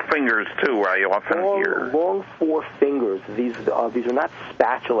that long fingers too, I often hear. Long 4 fingers. These are not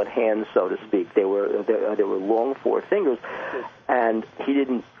spatulate hands, so to speak. They were long 4 fingers. And he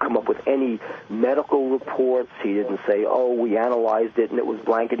didn't come up with any medical reports. He didn't say, "Oh, we analyzed it and it was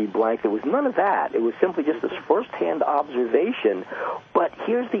blankety blank." There was none of that. It was simply just this first-hand observation. But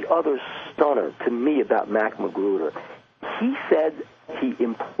here's the other stunner to me about Mac Magruder. He said, he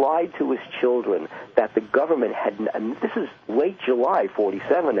implied to his children that the government had, and this is late July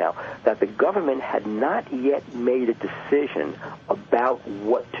 47 now, that the government had not yet made a decision about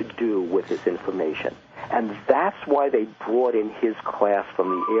what to do with this information. And that's why they brought in his class from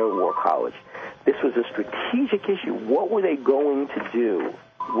the Air War College. This was a strategic issue. What were they going to do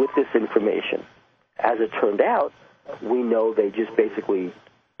with this information? As it turned out, we know they just basically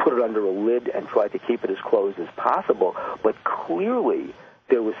put it under a lid and tried to keep it as closed as possible. But clearly,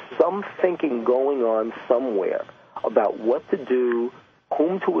 there was some thinking going on somewhere about what to do,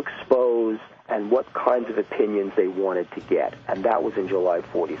 whom to expose, and what kinds of opinions they wanted to get. And that was in July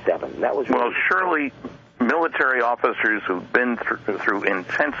 47. That was really surely military officers who've been through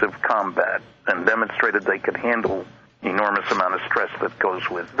intensive combat and demonstrated they could handle enormous amount of stress that goes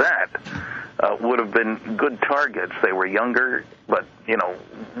with that would have been good targets. They were younger, but,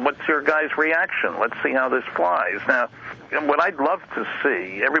 what's your guy's reaction? Let's see how this flies. Now, what I'd love to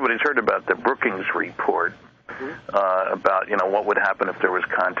see, everybody's heard about the Brookings report, about, what would happen if there was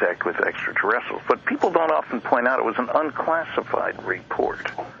contact with extraterrestrials. But people don't often point out it was an unclassified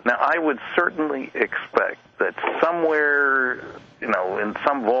report. Now, I would certainly expect that somewhere, in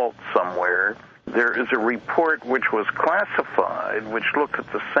some vault somewhere, there is a report which was classified, which looked at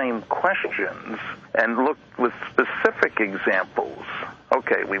the same questions and looked with specific examples.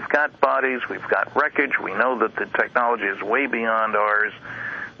 Okay, we've got bodies, we've got wreckage, we know that the technology is way beyond ours,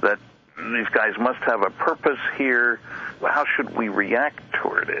 that these guys must have a purpose here. How should we react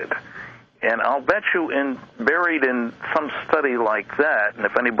toward it? And I'll bet you buried in some study like that, and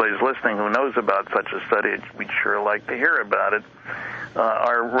if anybody's listening who knows about such a study, we'd sure like to hear about it,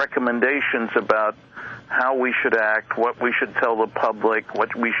 are recommendations about how we should act, what we should tell the public,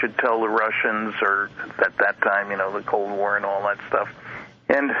 what we should tell the Russians, or at that time, the Cold War and all that stuff.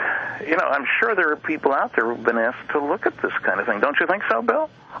 And, I'm sure there are people out there who've been asked to look at this kind of thing. Don't you think so, Bill?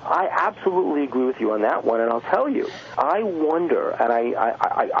 I absolutely agree with you on that one, and I'll tell you, I wonder, and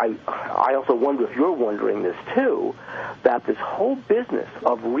I also wonder if you're wondering this too, that this whole business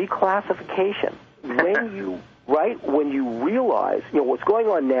of reclassification, when you realize, what's going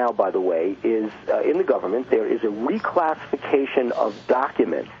on now, by the way, is in the government, there is a reclassification of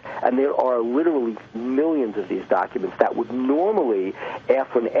documents, and there are literally millions of these documents that would normally,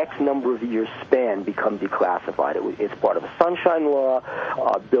 after an X number of years span, become declassified. It's part of a Sunshine Law.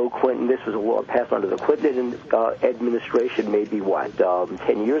 Bill Clinton, this was a law passed under the Clinton administration, maybe,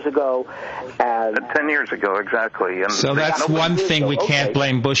 10 years ago? 10 years ago, exactly. And so that's one thing we can't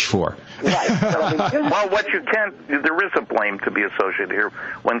blame Bush for. Right. Well, what you can't, there is a blame to be associated here.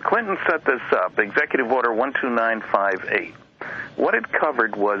 When Clinton set this up, Executive Order 12958, what it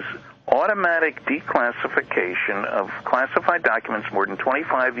covered was automatic declassification of classified documents more than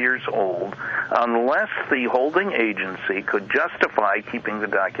 25 years old unless the holding agency could justify keeping the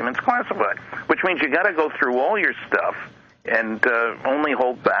documents classified, which means you got to go through all your stuff and only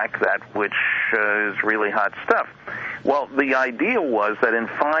hold back that which is really hot stuff. Well, the idea was that in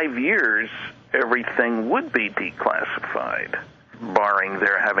 5 years, everything would be declassified, barring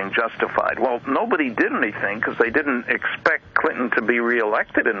their having justified. Well, nobody did anything because they didn't expect Clinton to be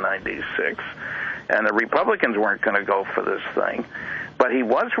reelected in 96, and the Republicans weren't going to go for this thing. But he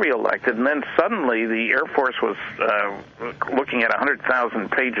was reelected, and then suddenly the Air Force was looking at 100,000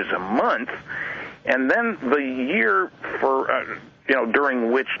 pages a month, and then the year for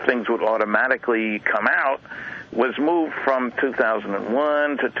during which things would automatically come out was moved from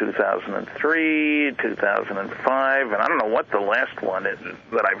 2001 to 2003, 2005, and I don't know what the last one is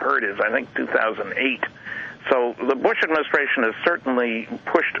that I've heard is. I think 2008. So the Bush administration has certainly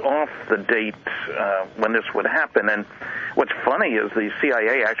pushed off the date when this would happen. And what's funny is the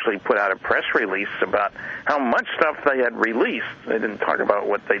CIA actually put out a press release about how much stuff they had released. They didn't talk about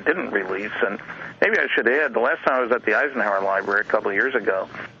what they didn't release. And maybe I should add, the last time I was at the Eisenhower Library a couple of years ago,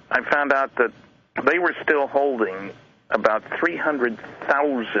 I found out that they were still holding about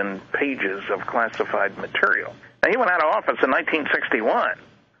 300,000 pages of classified material. Now, he went out of office in 1961.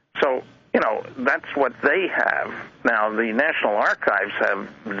 So, that's what they have. Now, the National Archives have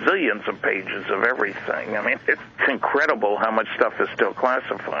zillions of pages of everything. I mean, it's incredible how much stuff is still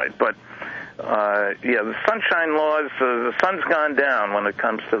classified. But, the Sunshine Laws, the sun's gone down when it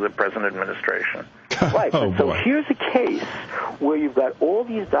comes to the present administration. Right. So here's a case where you've got all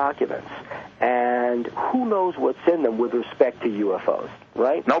these documents, and who knows what's in them with respect to UFOs,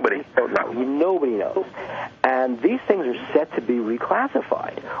 right? Nobody. Nobody knows. And these things are set to be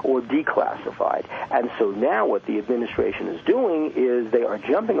reclassified or declassified. And so now what the administration is doing is they are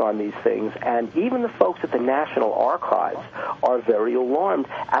jumping on these things, and even the folks at the National Archives are very alarmed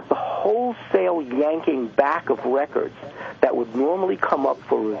at the wholesale yanking back of records that would normally come up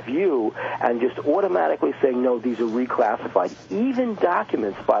for review and just automatically saying, no, these are reclassified. Even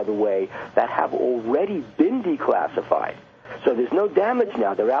documents, by the way, that have already been declassified. So there's no damage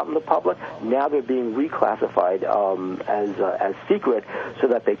now. They're out in the public. Now they're being reclassified as secret so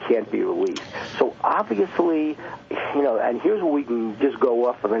that they can't be released. So obviously, and here's where we can just go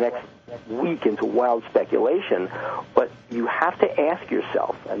off for the next week into wild speculation, but you have to ask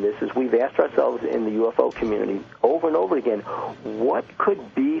yourself, and this is we've asked ourselves in the UFO community over and over again, what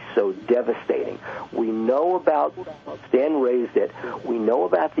could be so devastating? We know about, Stan raised it, we know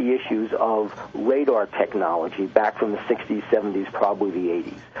about the issues of radar technology back from the 60s, 70s, probably the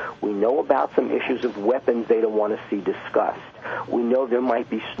 80s. We know about some issues of weapons they don't want to see discussed. We know there might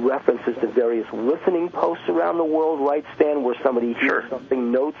be references to various listening posts around the world, right, Stan, where somebody hears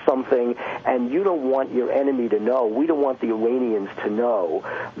something, notes something, and you don't want your enemy to know. We don't want the Iranians to know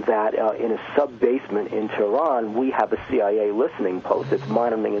that in a sub-basement in Tehran, we have a CIA listening post that's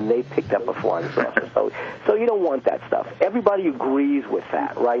monitoring, and they picked up a flying saucer. So you don't want that stuff. Everybody agrees with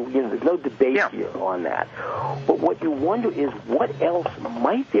that, right? There's no debate here on that. But what you wonder is, what else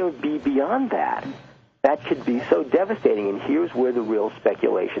might there be beyond that that could be so devastating? And here's where the real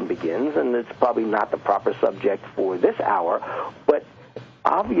speculation begins, and it's probably not the proper subject for this hour, but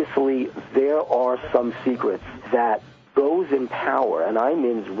obviously there are some secrets that those in power, and I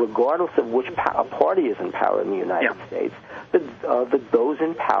mean regardless of which party is in power in the United States, that those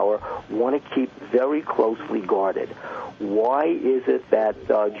in power want to keep very closely guarded. Why is it that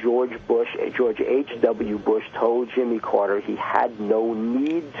George H.W. Bush told Jimmy Carter he had no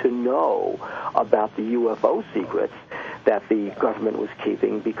need to know about the UFO secrets that the government was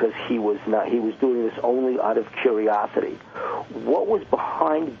keeping because he was doing this only out of curiosity? what was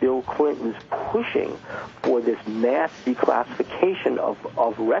behind Bill Clinton's pushing for this mass declassification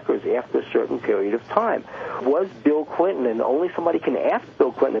of records after a certain period of time. Was Bill Clinton, and only somebody can ask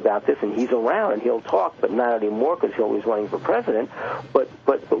Bill Clinton about this, and he's around and he'll talk, but not anymore because he's always running for president, but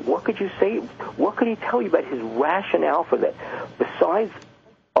what could you say, what could he tell you about his rationale for that? Besides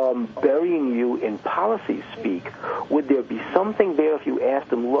burying you in policy speak, would there be something there if you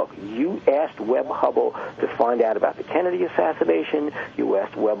asked him, look, you asked Webb Hubbell to find out about the Kennedy assassination, you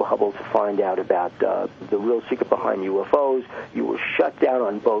asked Webb Hubbell to find out about the real secret behind UFOs, you were shut down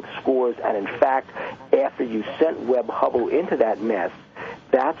on both scores, and in fact, after you sent Webb Hubbell into that mess,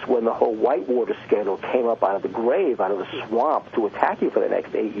 that's when the whole Whitewater scandal came up out of the grave, out of the swamp, to attack you for the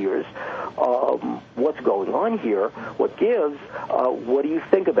next 8 years. What's going on here? What gives? What do you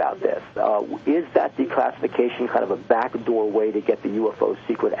think about this? Is that declassification kind of a backdoor way to get the UFO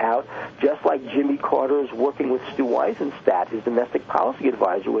secret out? Just like Jimmy Carter is working with Stu Eisenstadt, his domestic policy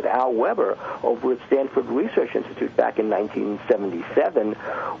advisor, with Al Weber over at Stanford Research Institute back in 1977,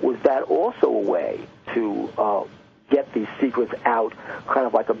 was that also a way to get these secrets out, kind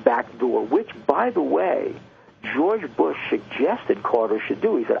of like a backdoor, which, by the way, George Bush suggested Carter should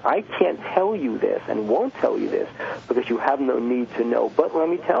do. He said, I can't tell you this and won't tell you this because you have no need to know, but let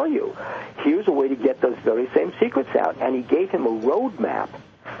me tell you, here's a way to get those very same secrets out. And he gave him a roadmap,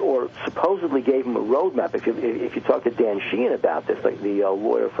 or supposedly gave him a roadmap. If you talk to Dan Sheehan about this, like the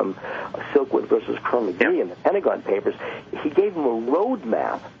lawyer from Silkwood versus Kern McGee in the Pentagon Papers, he gave him a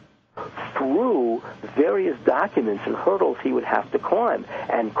roadmap through various documents and hurdles he would have to climb.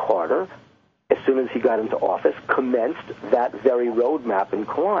 And Carter, as soon as he got into office, commenced that very roadmap and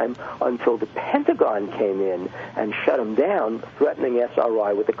climb until the Pentagon came in and shut him down, threatening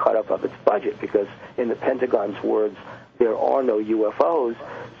SRI with the cut-off of its budget, because in the Pentagon's words, there are no UFOs,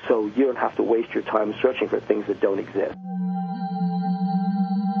 so you don't have to waste your time searching for things that don't exist.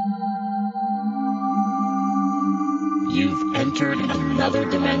 You've entered another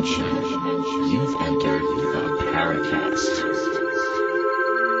dimension. You've entered the Paracast.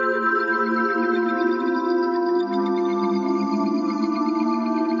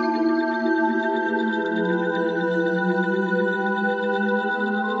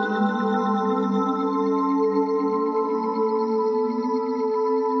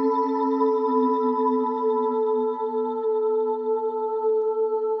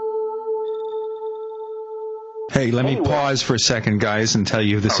 Hey, let me pause for a second, guys, and tell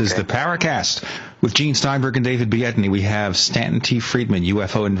you this is the Paracast with Gene Steinberg and David Biedney. We have Stanton T. Friedman,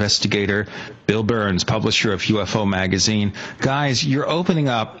 UFO investigator, Bill Birnes, publisher of UFO Magazine. Guys, you're opening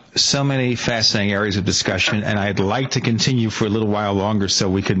up so many fascinating areas of discussion, and I'd like to continue for a little while longer so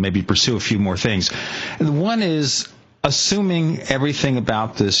we could maybe pursue a few more things. And one is, assuming everything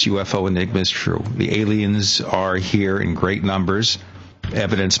about this UFO enigma is true, the aliens are here in great numbers,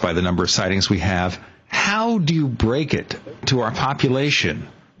 evidenced by the number of sightings we have. How do you break it to our population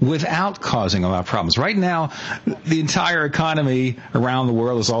without causing a lot of problems? Right now, the entire economy around the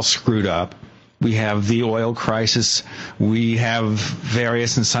world is all screwed up. We have the oil crisis. We have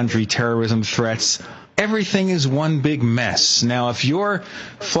various and sundry terrorism threats. Everything is one big mess. Now, if you're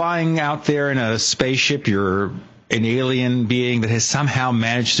flying out there in a spaceship, you're an alien being that has somehow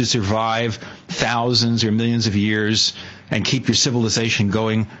managed to survive thousands or millions of years and keep your civilization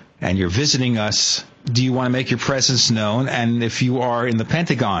going, and you're visiting us, do you want to make your presence known? And if you are in the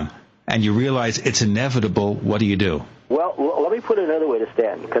Pentagon and you realize it's inevitable, what do you do? Well, let me put it another way to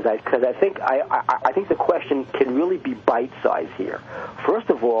Stan, because I think the question can really be bite-sized here. First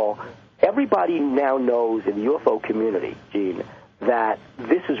of all, everybody now knows in the UFO community, Gene, that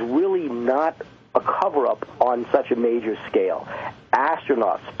this is really not a cover-up on such a major scale.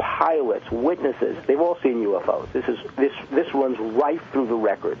 Astronauts, pilots, witnesses, they've all seen UFOs. This runs right through the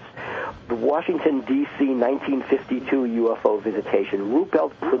records. The Washington, D.C. 1952 UFO visitation,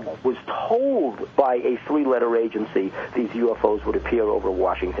 Ruppelt was told by a three-letter agency these UFOs would appear over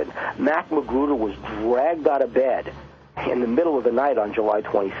Washington. Mac Magruder was dragged out of bed in the middle of the night on July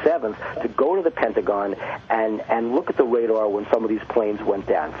 27th to go to the Pentagon and look at the radar when some of these planes went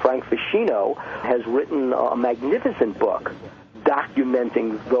down. Frank Ficino has written a magnificent book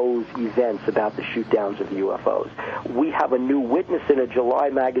documenting those events about the shoot-downs of UFOs. We have a new witness in a July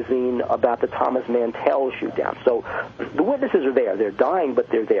magazine about the Thomas Mantell shoot-down. So the witnesses are there. They're dying, but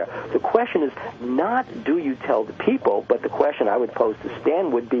they're there. The question is not do you tell the people, but the question I would pose to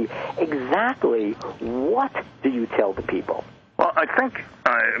Stan would be exactly what do you tell the people? Well, I think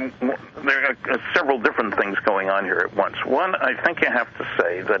there are several different things going on here at once. One, I think you have to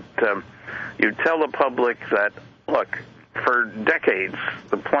say that you tell the public that, look, for decades,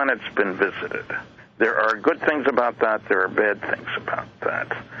 the planet's been visited. There are good things about that. There are bad things about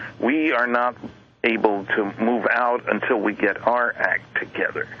that. We are not able to move out until we get our act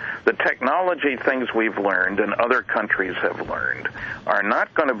together. The technology things we've learned and other countries have learned are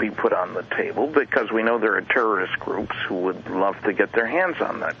not going to be put on the table because we know there are terrorist groups who would love to get their hands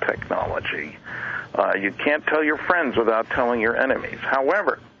on that technology. You can't tell your friends without telling your enemies.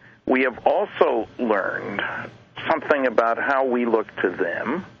 However, we have also learned something about how we look to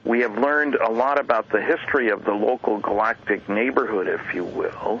them. We have learned a lot about the history of the local galactic neighborhood, if you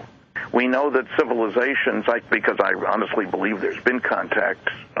will. We know that civilizations, because I honestly believe there's been contact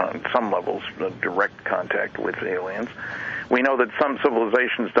on some levels, direct contact with aliens. We know that some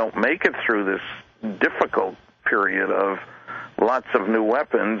civilizations don't make it through this difficult period of lots of new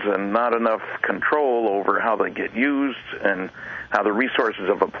weapons and not enough control over how they get used and how the resources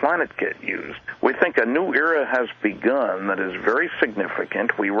of a planet get used. We think a new era has begun that is very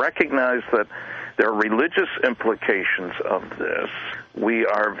significant. We recognize that there are religious implications of this. We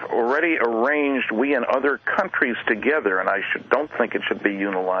are already arranged, we and other countries together, and I don't think it should be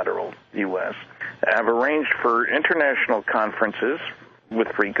unilateral, U.S., have arranged for international conferences with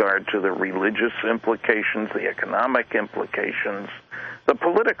regard to the religious implications, the economic implications, the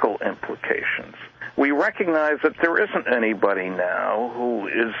political implications. We recognize that there isn't anybody now who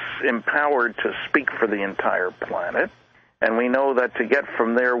is empowered to speak for the entire planet. And we know that to get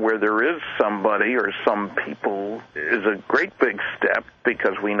from there where there is somebody or some people is a great big step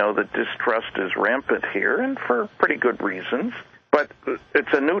because we know that distrust is rampant here and for pretty good reasons. But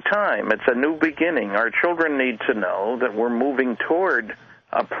it's a new time. It's a new beginning. Our children need to know that we're moving toward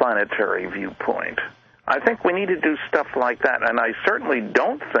a planetary viewpoint. I think we need to do stuff like that. And I certainly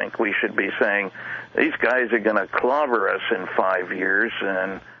don't think we should be saying these guys are going to clobber us in 5 years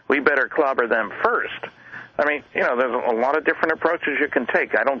and we better clobber them first. I mean, there's a lot of different approaches you can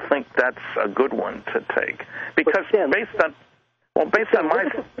take. I don't think that's a good one to take. Because based on my...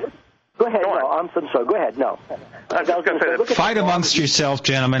 Go ahead. No, I'm sorry. Go ahead. No. I was just going to say fight amongst yourself,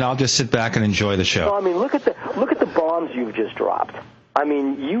 gentlemen. I'll just sit back and enjoy the show. No, I mean, look at the bombs you've just dropped. I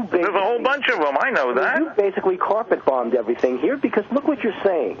mean, there's a whole bunch of them. I know that. You basically carpet bombed everything here because look what you're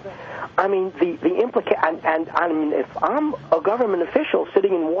saying. I mean, the implication, and I mean, if I'm a government official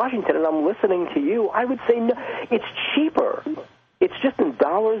sitting in Washington and I'm listening to you, I would say no, it's cheaper. It's just in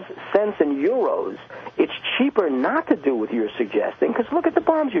dollars, cents, and euros. It's cheaper not to do what you're suggesting because look at the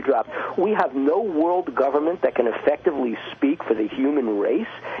bombs you dropped. We have no world government that can effectively speak for the human race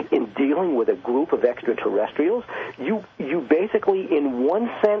in dealing with a group of extraterrestrials. You basically, in one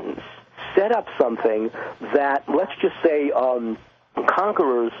sentence, set up something that, let's just say,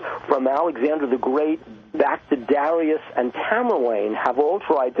 conquerors from Alexander the Great back to Darius and Tamerlane have all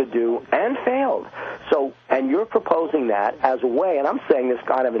tried to do and failed. So, and you're proposing that as a way, and I'm saying this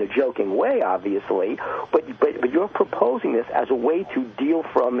kind of in a joking way, obviously, but you're proposing this as a way to deal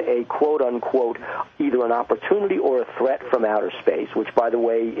from a quote-unquote either an opportunity or a threat from outer space, which, by the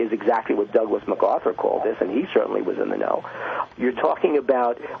way, is exactly what Douglas MacArthur called this, and he certainly was in the know. You're talking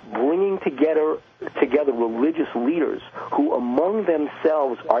about bringing together religious leaders who among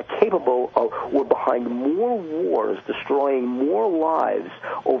themselves are capable of, were behind more wars, destroying more lives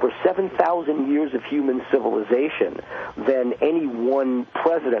over 7,000 years of human civilization than any one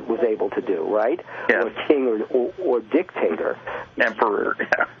president was able to do, right? Yes. Or king or dictator. Emperor.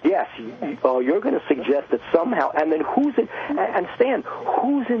 Yes. You're going to suggest that somehow, and then Stan,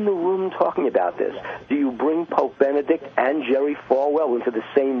 who's in the room talking about this? Do you bring Pope Benedict and Jerry Falwell into the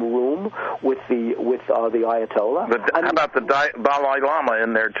same room with the Ayatollah? How about the Dalai Lama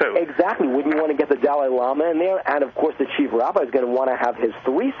in there, too? Exactly. Wouldn't you want to get the Dalai Lama in there? And, of course, the chief rabbi is going to want to have his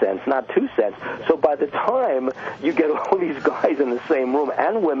 3 cents, not 2 cents. So by the time you get all these guys in the same room,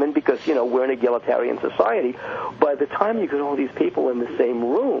 and women, because, we're an egalitarian society, by the time you get all these people in the same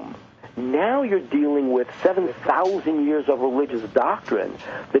room, now you're dealing with 7,000 years of religious doctrine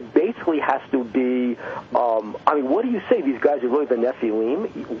that basically has to be, what do you say? These guys are really the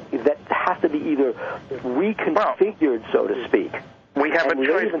Nephilim? That has to be either reconfigured, so to speak. We have a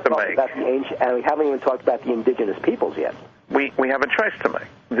choice to make. And we haven't even talked about the indigenous peoples yet. We have a choice to make.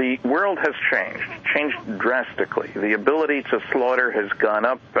 The world has changed drastically. The ability to slaughter has gone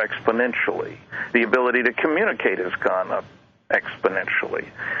up exponentially. The ability to communicate has gone up exponentially.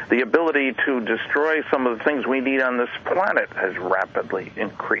 The ability to destroy some of the things we need on this planet has rapidly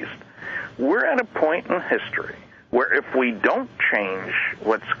increased. We're at a point in history where if we don't change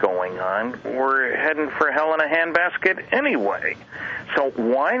what's going on, we're heading for hell in a handbasket anyway. So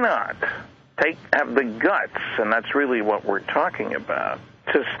why not have the guts, and that's really what we're talking about,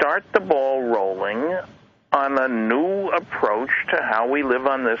 to start the ball rolling on a new approach to how we live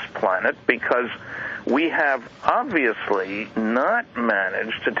on this planet, because we have obviously not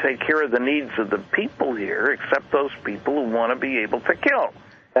managed to take care of the needs of the people here, except those people who want to be able to kill.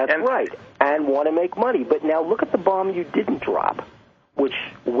 That's right, and want to make money. But now look at the bomb you didn't drop, which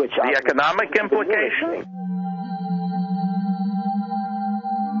the economic implication.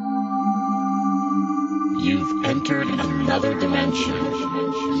 You've entered another dimension.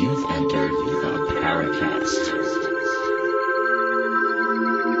 You've entered the Paracast.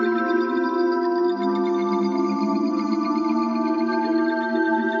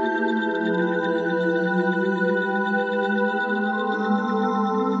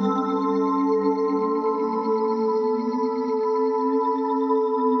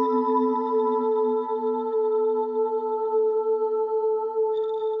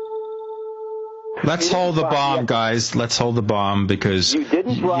 Let's hold the bomb, guys. Let's hold the bomb, because you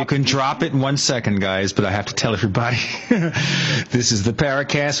can drop it in 1 second, guys, but I have to tell everybody. This is the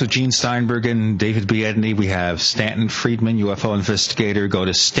Paracast with Gene Steinberg and David B. Edney. We have Stanton Friedman, UFO investigator. Go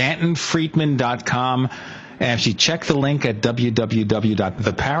to stantonfriedman.com. And if you check the link at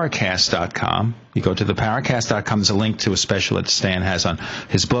www.theparacast.com, you go to theparacast.com, there's a link to a special that Stan has on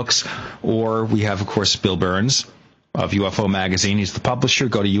his books. Or we have, of course, Bill Birnes of UFO Magazine. He's the publisher.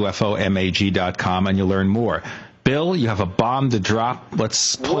 Go to ufomag.com and you'll learn more. Bill, you have a bomb to drop.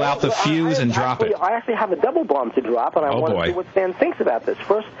 Let's pull out the fuse and drop it. I actually have a double bomb to drop, and I want to see what Stan thinks about this.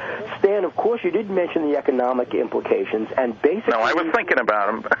 First, Stan, of course, you did mention the economic implications, and basically... No, I was thinking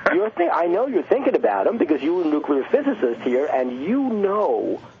about them. I know you're thinking about them, because you're a nuclear physicist here, and you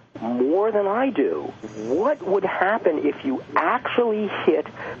know more than I do. What would happen if you actually hit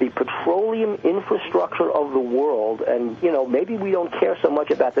the petroleum infrastructure of the world? And, maybe we don't care so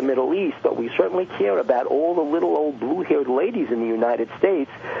much about the Middle East, but we certainly care about all the little old blue-haired ladies in the United States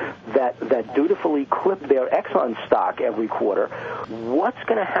that dutifully clip their Exxon stock every quarter. What's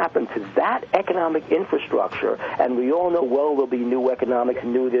going to happen to that economic infrastructure? And we all know, well, there'll be new economics,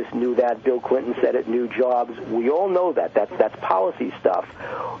 new this, new that. Bill Clinton said it, new jobs. We all know that. That's policy stuff.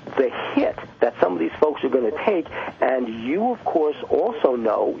 The hit that some of these folks are going to take, and you, of course, also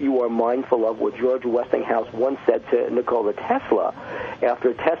know, you are mindful of what George Westinghouse once said to Nikola Tesla.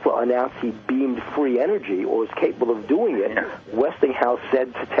 After Tesla announced he beamed free energy, or was capable of doing it, Westinghouse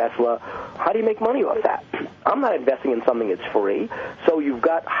said to Tesla, how do you make money off that? I'm not investing in something that's free. So you've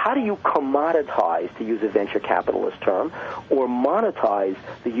got, how do you commoditize, to use a venture capitalist term, or monetize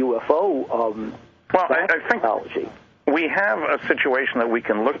the UFO technology? We have a situation that we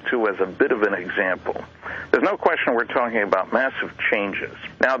can look to as a bit of an example. There's no question we're talking about massive changes.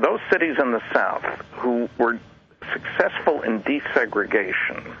 Now, those cities in the South who were successful in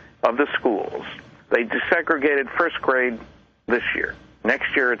desegregation of the schools, they desegregated first grade this year.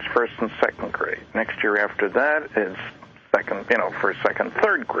 Next year, it's first and second grade. Next year after that, it's first, second,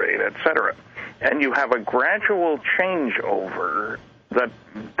 third grade, etc. And you have a gradual changeover that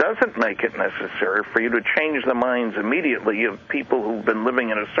doesn't make it necessary for you to change the minds immediately of people who've been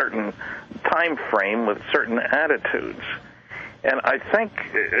living in a certain time frame with certain attitudes. And I think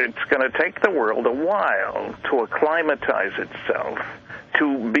it's going to take the world a while to acclimatize itself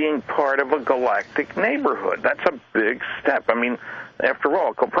to being part of a galactic neighborhood. That's a big step. I mean, after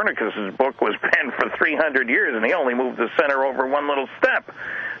all, Copernicus's book was banned for 300 years, and he only moved the center over one little step.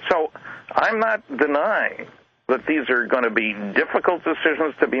 So I'm not denying that these are going to be difficult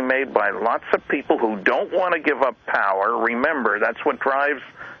decisions to be made by lots of people who don't want to give up power. Remember, that's what drives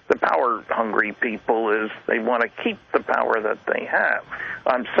the power-hungry people, is they want to keep the power that they have.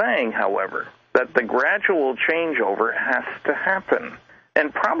 I'm saying, however, that the gradual changeover has to happen.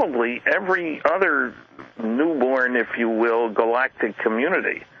 And probably every other newborn, if you will, galactic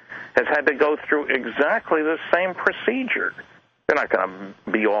community has had to go through exactly the same procedure. They're not going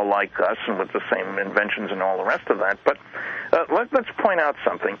to be all like us and with the same inventions and all the rest of that. But let's point out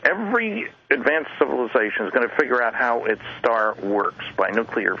something. Every advanced civilization is going to figure out how its star works by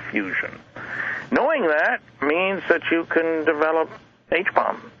nuclear fusion. Knowing that means that you can develop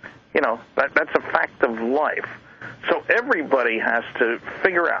H-bomb. That's a fact of life. So everybody has to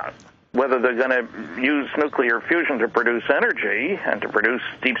figure out whether they're going to use nuclear fusion to produce energy and to produce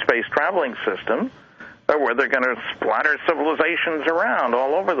deep space traveling systems, or where they're going to splatter civilizations around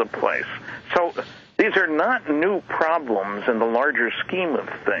all over the place. So these are not new problems in the larger scheme of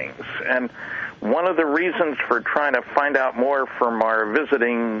things. And one of the reasons for trying to find out more from our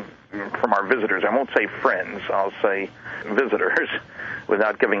visitors, I won't say friends, I'll say visitors,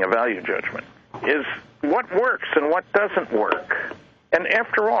 without giving a value judgment, is what works and what doesn't work. And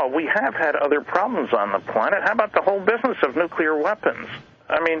after all, we have had other problems on the planet. How about the whole business of nuclear weapons?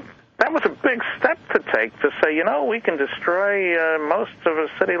 I mean, that was a big step to take to say, we can destroy most of a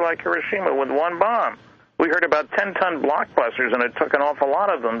city like Hiroshima with one bomb. We heard about 10-ton blockbusters, and it took an awful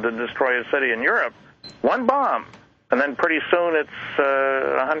lot of them to destroy a city in Europe. One bomb. And then pretty soon it's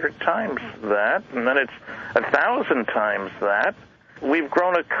 100 times that, and then it's 1,000 times that. We've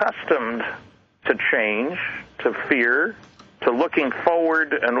grown accustomed to change, to fear, to looking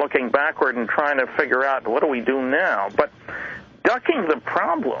forward and looking backward and trying to figure out what do we do now. But ducking the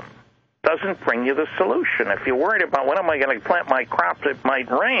problem doesn't bring you the solution. If you're worried about when am I going to plant my crops, it might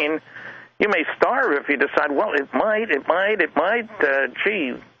rain, you may starve if you decide, well, it might,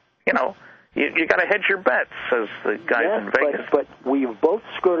 gee, you got to hedge your bets, as the guys in Vegas. But we've both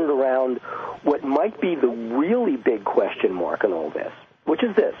skirted around what might be the really big question mark in all this, which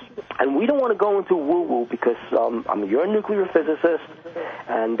is this. And we don't want to go into woo-woo because you're a nuclear physicist,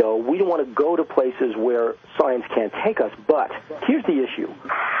 and we don't want to go to places where science can't take us. But here's the issue.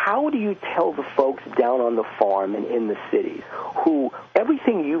 How do you tell the folks down on the farm and in the cities who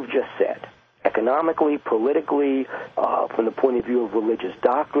everything you've just said, economically, politically, from the point of view of religious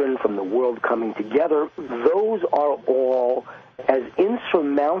doctrine, from the world coming together, those are all as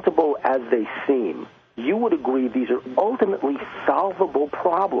insurmountable as they seem. You would agree these are ultimately solvable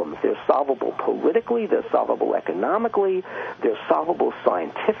problems. They're solvable politically, they're solvable economically, they're solvable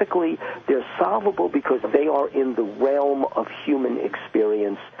scientifically, they're solvable because they are in the realm of human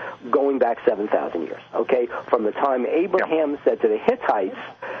experience going back 7,000 years, okay? From the time Abraham said to the Hittites,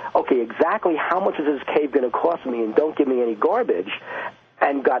 okay, exactly how much is this cave going to cost me, and don't give me any garbage,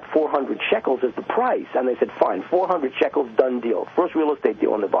 and got 400 shekels as the price. And they said, fine, 400 shekels, done deal. First real estate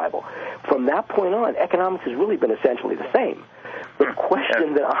deal in the Bible. From that point on, economics has really been essentially the same. The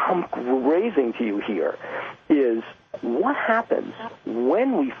question that I'm raising to you here is, what happens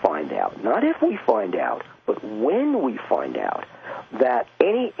when we find out, not if we find out, but when we find out, that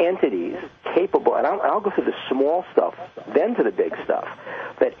any entities capable, and I'll go through the small stuff, then to the big stuff,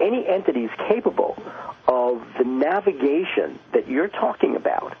 that any entities capable of the navigation that you're talking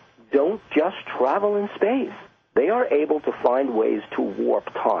about don't just travel in space. They are able to find ways to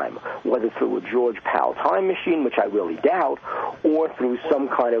warp time, whether through a George Pal time machine, which I really doubt, or through some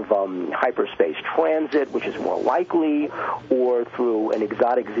kind of hyperspace transit, which is more likely, or through an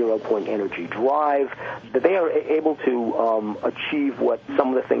exotic zero-point energy drive. That they are able to achieve what some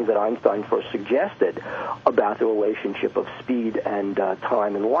of the things that Einstein first suggested about the relationship of speed and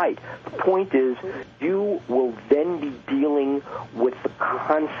time and light. The point is, you will then be dealing with the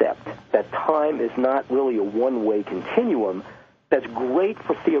concept that time is not really a one-way continuum. That's great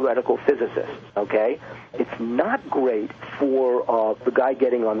for theoretical physicists, okay? It's not great for the guy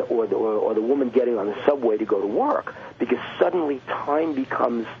getting on or the woman getting on the subway to go to work, because suddenly time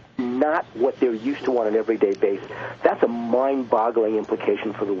becomes not what they're used to on an everyday basis. That's a mind-boggling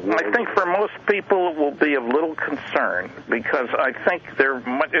implication for the world. I think for most people it will be of little concern, because I think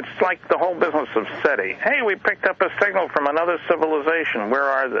it's like the whole business of SETI. Hey, we picked up a signal from another civilization. Where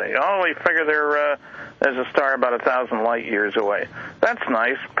are they? Oh, we figure there's a star about 1,000 light years away. That's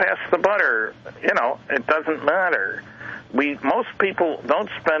nice. Pass the butter. It doesn't matter. Most people don't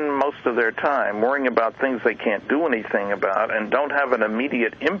spend most of their time worrying about things they can't do anything about and don't have an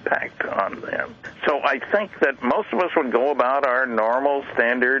immediate impact on them. So I think that most of us would go about our normal,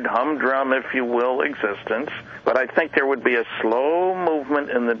 standard, humdrum, if you will, existence, but I think there would be a slow movement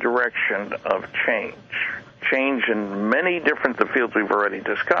in the direction of change. Change in many different fields we've already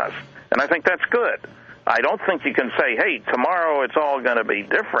discussed. And I think that's good. I don't think you can say, hey, tomorrow it's all going to be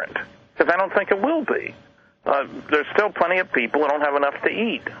different, because I don't think it will be. There's still plenty of people who don't have enough to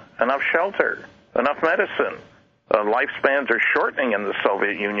eat, enough shelter, enough medicine. Lifespans are shortening in the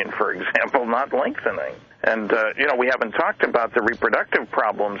Soviet Union, for example, not lengthening. And, we haven't talked about the reproductive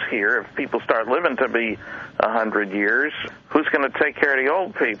problems here. If people start living to be 100 years, who's going to take care of the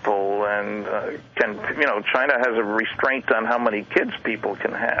old people? And China has a restraint on how many kids people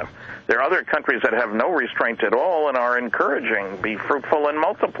can have. There are other countries that have no restraint at all and are encouraging, be fruitful and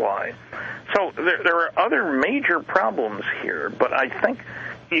multiply. So there are other major problems here, but I think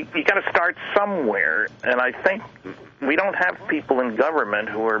you got to start somewhere, and I think we don't have people in government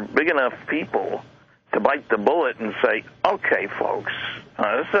who are big enough people to bite the bullet and say, okay, folks,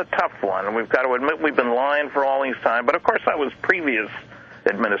 this is a tough one, and we've got to admit we've been lying for all these time. But, of course, that was previous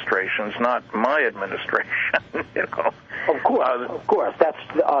administrations, not my administration, Of course,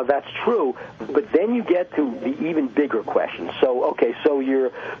 that's true. But then you get to the even bigger question. So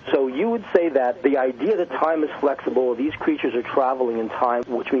you would say that the idea that time is flexible, these creatures are traveling in time,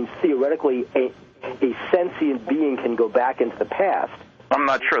 which means theoretically a sentient being can go back into the past. I'm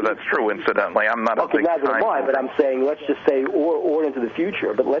not sure that's true, incidentally. I'm not a big neither am I, but I'm saying, let's just say, or into the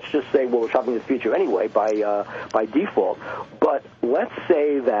future, but let's just say, well, we're talking the future anyway by default. But let's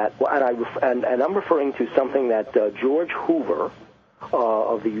say that, and I'm referring to something that George Hoover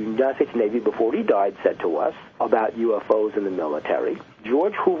of the United States Navy, before he died, said to us about UFOs in the military.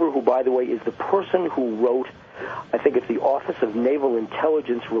 George Hoover, who, by the way, is the person who wrote, I think it's the Office of Naval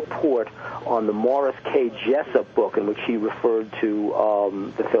Intelligence report on the Morris K. Jessup book, in which he referred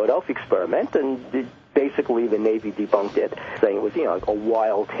to the Philadelphia experiment, and basically the Navy debunked it, saying it was, a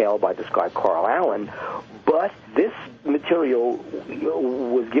wild tale by this guy Carl Allen. But this material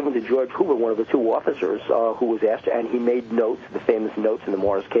was given to George Hoover, one of the two officers who was asked, and he made notes, the famous notes in the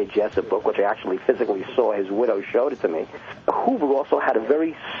Morris K. Jessup book, which I actually physically saw. His widow showed it to me. Hoover also had a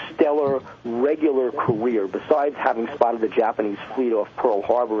very stellar, regular career. Besides having spotted the Japanese fleet off Pearl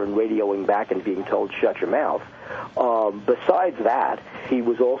Harbor and radioing back and being told, shut your mouth, besides that, he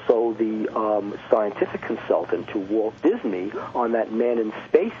was also the scientific consultant to Walt Disney on that Man in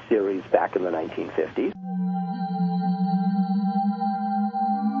Space series back in the 1950s.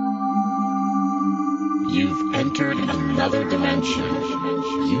 You've entered another dimension.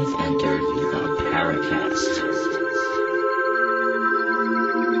 You've entered the Paracast.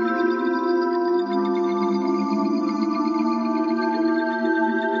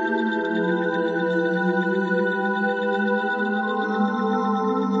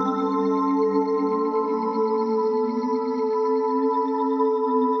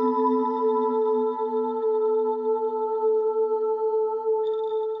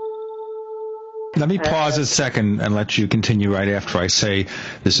 Let me pause a second and let you continue right after I say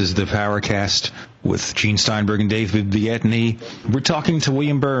this is the Paracast with Gene Steinberg and David Biedny. We're talking to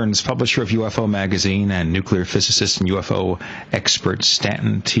William Birnes, publisher of UFO Magazine, and nuclear physicist and UFO expert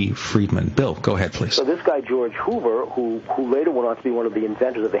Stanton T. Friedman. Bill, go ahead, please. So this guy, George Hoover, who later went on to be one of the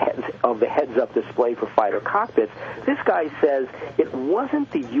inventors of the heads-up display for fighter cockpits, this guy says it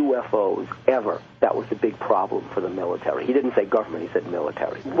wasn't the UFOs ever that was the big problem for the military. He didn't say government, he said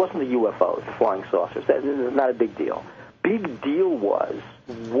military. It wasn't the UFOs, the flying saucers. That is not a big deal. Big deal was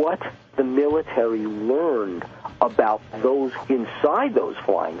what the military learned about those inside those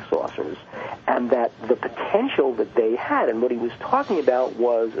flying saucers, and that the potential that they had. And what he was talking about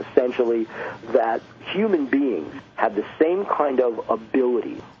was essentially that human beings had the same kind of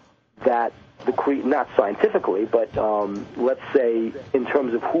ability that not scientifically, but let's say in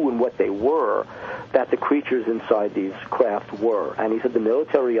terms of who and what they were, that the creatures inside these craft were. And he said the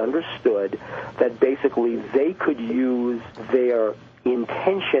military understood that basically they could use their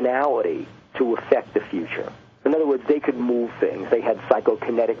intentionality to affect the future. In other words, they could move things. They had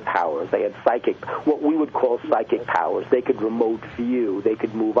psychokinetic powers. They had what we would call psychic powers. They could remote view. They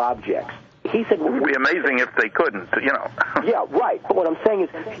could move objects. He said, it would be amazing if they couldn't, Yeah, right. But what I'm saying is,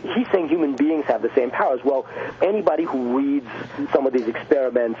 he's saying human beings have the same powers. Well, anybody who reads some of these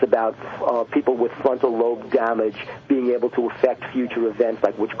experiments about people with frontal lobe damage being able to affect future events,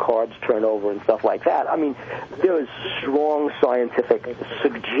 like which cards turn over and stuff like that, I mean, there is strong scientific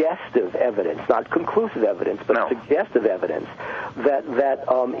suggestive evidence, not conclusive evidence, but suggestive evidence that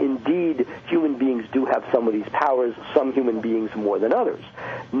indeed human beings do have some of these powers, some human beings more than others.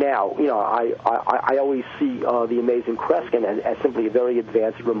 Now, I always see the Amazing Kreskin as simply a very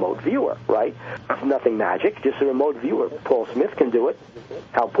advanced remote viewer, right? It's nothing magic, just a remote viewer. Paul Smith can do it.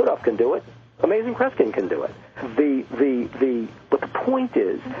 Hal Puthoff can do it. Amazing Kreskin can do it. But the point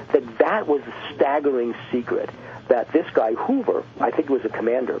is that was a staggering secret that this guy Hoover, I think he was a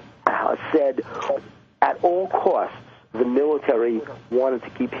commander, said at all costs the military wanted to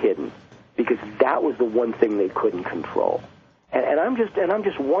keep hidden because that was the one thing they couldn't control. And I'm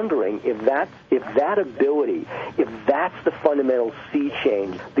just wondering if that ability, if that's the fundamental sea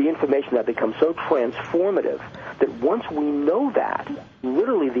change, the information that becomes so transformative that once we know that,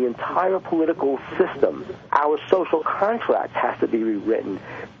 literally the entire political system, our social contract has to be rewritten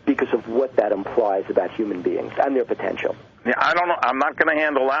because of what that implies about human beings and their potential. Yeah, I don't know. I'm not going to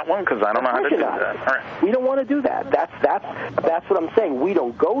handle that one because I don't know how to do that. All right. We don't want to do that. That's what I'm saying. We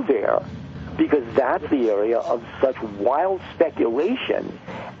don't go there, because that's the area of such wild speculation,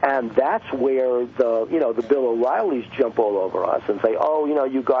 and that's where the Bill O'Reillys jump all over us and say, oh,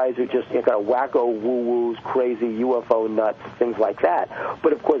 you guys are just kind of wacko, woo-woos, crazy UFO nuts, things like that.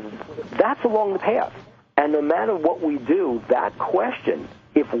 But, of course, that's along the path. And no matter what we do, that question,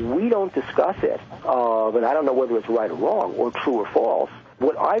 if we don't discuss it, and I don't know whether it's right or wrong or true or false,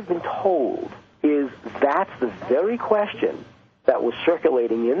 what I've been told is that's the very question that was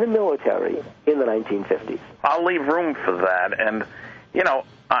circulating in the military in the 1950s. I'll leave room for that, and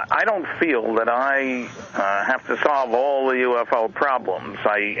I don't feel that I have to solve all the UFO problems.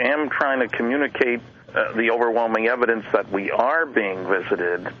 I am trying to communicate the overwhelming evidence that we are being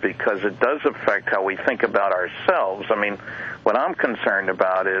visited, because it does affect how we think about ourselves. I mean, what I'm concerned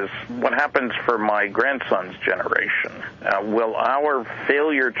about is what happens for my grandson's generation. Will our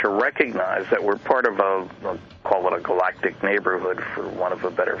failure to recognize that we're part of call it a galactic neighborhood, for want of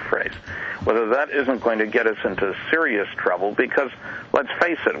a better phrase, whether that isn't going to get us into serious trouble? Because, let's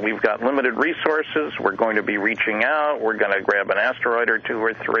face it, we've got limited resources. We're going to be reaching out. We're going to grab an asteroid or two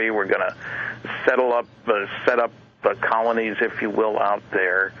or three. We're going to set up colonies, if you will, out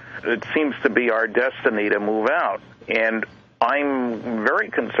there. It seems to be our destiny to move out. And I'm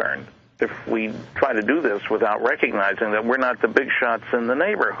very concerned if we try to do this without recognizing that we're not the big shots in the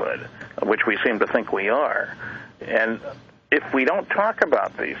neighborhood, which we seem to think we are. And if we don't talk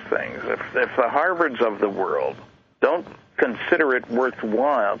about these things, if the Harvards of the world don't consider it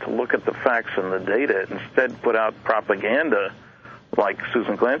worthwhile to look at the facts and the data, instead put out propaganda like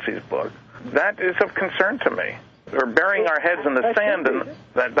Susan Clancy's book, that is of concern to me. We're burying our heads in the sand, and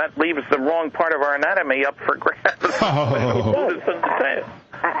that leaves the wrong part of our anatomy up for grabs. Oh.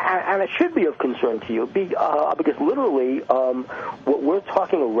 And it should be of concern to you, because literally what we're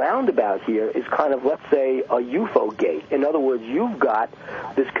talking around about here is kind of, let's say, a UFO gate. In other words, you've got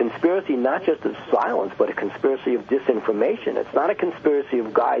this conspiracy not just of silence, but a conspiracy of disinformation. It's not a conspiracy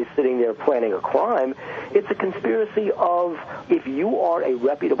of guys sitting there planning a crime. It's a conspiracy of, if you are a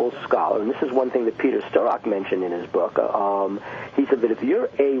reputable scholar, and this is one thing that Peter Sturrock mentioned in his book, he said that if you're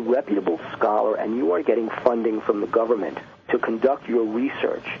a reputable scholar and you are getting funding from the government to conduct your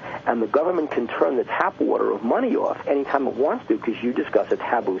research, and the government can turn the tap water of money off anytime it wants to because you discuss a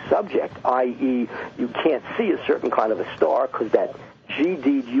taboo subject, i.e. you can't see a certain kind of a star because that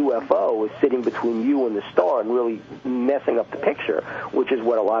GD'd UFO is sitting between you and the star and really messing up the picture, which is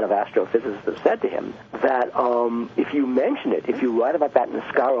what a lot of astrophysicists have said to him, that if you mention it, if you write about that in a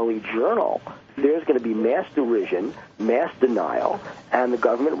scholarly journal, there's going to be mass derision, mass denial, and the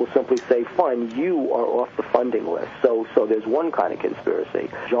government will simply say, fine, you are off the funding list. So there's one kind of conspiracy.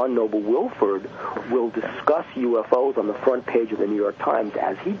 John Noble Wilford will discuss UFOs on the front page of the New York Times,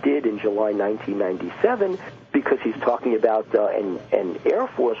 as he did in July 1997, because he's talking about an Air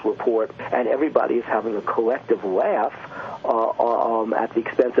Force report, and everybody is having a collective laugh at the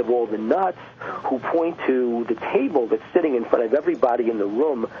expense of all the nuts who point to the table that's sitting in front of everybody in the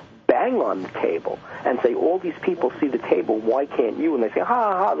room, bang on the table, and say, all these people see the table, why can't you? And they say, ha,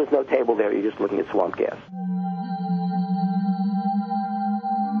 ha, ha, there's no table there, you're just looking at swamp gas.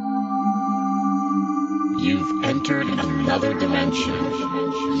 You've entered another dimension.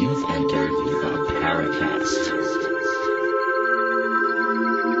 You've entered the Paracast.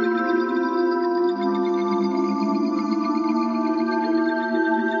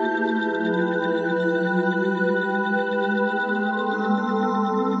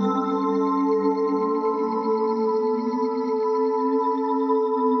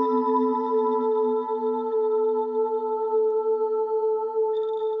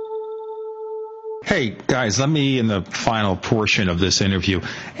 Hey, guys, let me, in the final portion of this interview,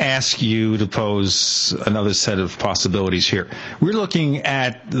 ask you to pose another set of possibilities here. We're looking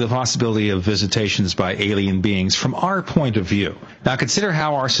at the possibility of visitations by alien beings from our point of view. Now, consider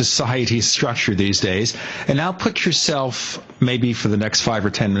how our society is structured these days, and now put yourself, maybe for the next 5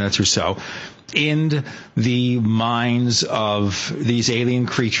 or 10 minutes or so, in the minds of these alien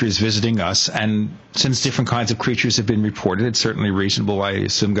creatures visiting us. And since different kinds of creatures have been reported, it's certainly reasonable, I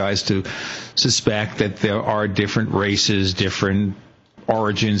assume, guys, to suspect that there are different races, different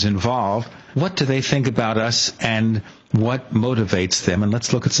origins involved. What do they think about us, and what motivates them? And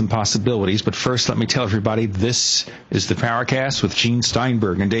let's look at some possibilities. But first, let me tell everybody, this is the Paracast with Gene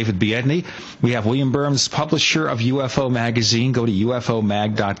Steinberg and David Biedney. We have William Birnes, publisher of UFO Magazine. Go to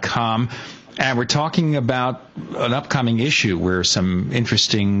ufomag.com. And we're talking about an upcoming issue where some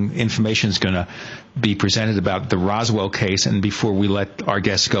interesting information is going to be presented about the Roswell case. And before we let our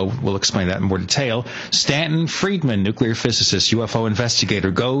guests go, we'll explain that in more detail. Stanton Friedman, nuclear physicist, UFO investigator.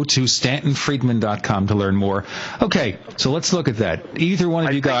 Go to stantonfriedman.com to learn more. Okay, so let's look at that. Either one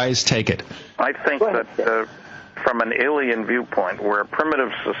of you guys, take it. I think that from an alien viewpoint, we're a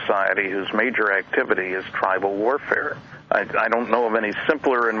primitive society whose major activity is tribal warfare. I don't know of any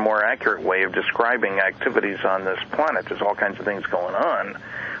simpler and more accurate way of describing activities on this planet. There's all kinds of things going on.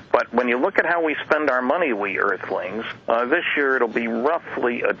 But when you look at how we spend our money, we Earthlings, this year it'll be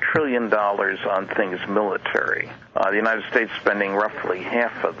roughly $1 trillion on things military. The United States spending roughly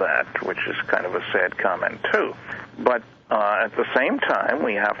half of that, which is kind of a sad comment, too. But At the same time,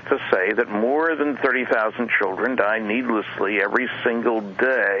 we have to say that more than 30,000 children die needlessly every single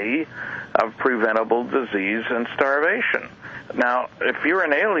day of preventable disease and starvation. Now, if you're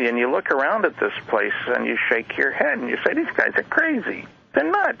an alien, you look around at this place and you shake your head and you say, these guys are crazy.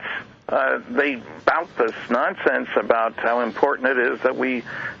 They're nuts. They spout this nonsense about how important it is that we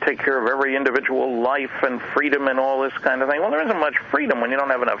take care of every individual life and freedom and all this kind of thing. Well, there isn't much freedom when you don't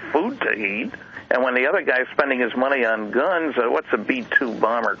have enough food to eat. And when the other guy's spending his money on guns, what's a B-2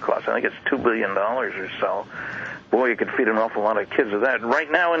 bomber cost? I think it's $2 billion or so. Boy, you could feed an awful lot of kids with that.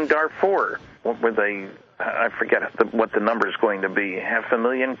 Right now in Darfur, what were they? I forget what the number is going to be.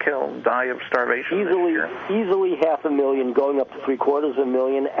 500,000 killed, die of starvation. Easily 500,000, going up to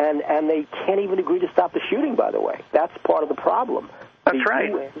 750,000, and they can't even agree to stop the shooting. By the way, that's part of the problem. That's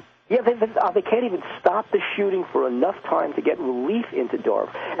right. Yeah, they can't even stop the shooting for enough time to get relief into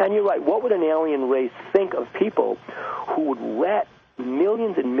Darfur. And you're right. What would an alien race think of people who would let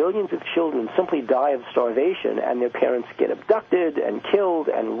millions and millions of children simply die of starvation and their parents get abducted and killed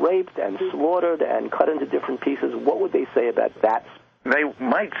and raped and slaughtered and cut into different pieces? What would they say about that? They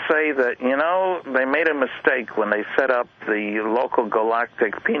might say that, they made a mistake when they set up the local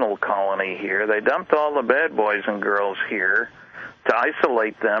galactic penal colony here. They dumped all the bad boys and girls here to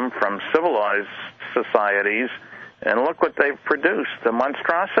isolate them from civilized societies. And look what they've produced, a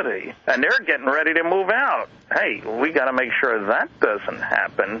monstrosity. And they're getting ready to move out. Hey, we got to make sure that doesn't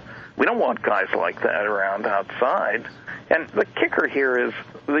happen. We don't want guys like that around outside. And the kicker here is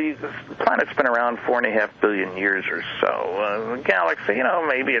the planet's been around 4.5 billion years or so. The galaxy,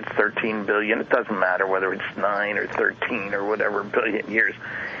 maybe it's 13 billion. It doesn't matter whether it's 9 or 13 or whatever billion years.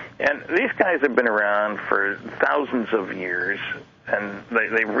 And these guys have been around for thousands of years. And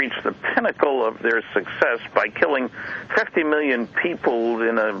they've reached the pinnacle of their success by killing 50 million people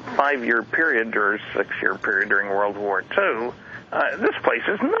in a 5-year period or 6-year period during World War II. This place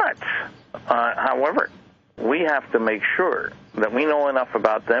is nuts. However, we have to make sure that we know enough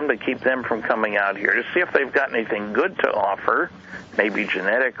about them to keep them from coming out here, to see if they've got anything good to offer, maybe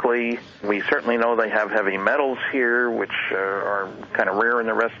genetically. We certainly know they have heavy metals here, which are kind of rare in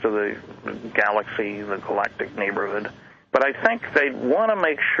the rest of the galaxy, the galactic neighborhood. But I think they'd want to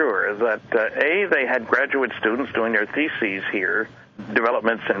make sure that, A, they had graduate students doing their theses here,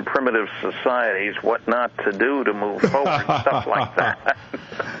 developments in primitive societies, what not to do to move forward, stuff like that.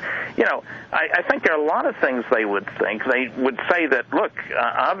 I think there are a lot of things they would think. They would say that, look,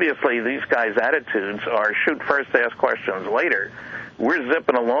 obviously these guys' attitudes are shoot first, ask questions later. We're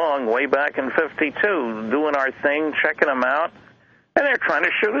zipping along way back in 52, doing our thing, checking them out, and they're trying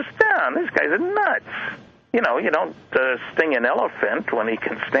to shoot us down. These guys are nuts. You don't sting an elephant when he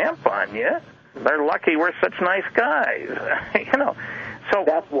can stamp on you. They're lucky we're such nice guys. So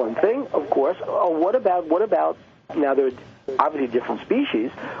that's one thing, of course. What about now? There are obviously different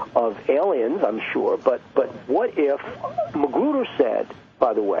species of aliens, I'm sure. But what if Magruder said,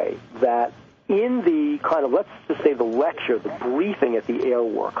 by the way, that in the kind of, let's just say, the lecture, the briefing at the Air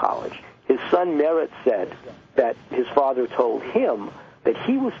War College, his son Merritt said that his father told him that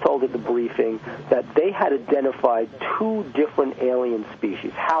he was told at the briefing that they had identified 2 different alien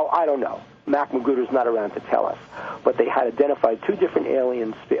species. How? I don't know. Mac Magruder's not around to tell us. But they had identified 2 different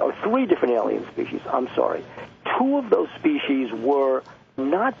alien or 3 different alien species. I'm sorry. 2 of those species were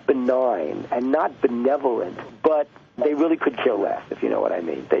not benign and not benevolent, but they really could care less, if you know what I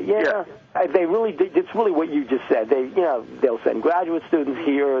mean. They really. It's really what you just said. They'll send graduate students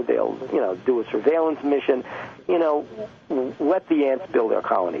here. They'll, do a surveillance mission. Let the ants build their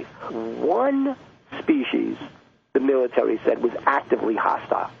colonies. One species, the military said, was actively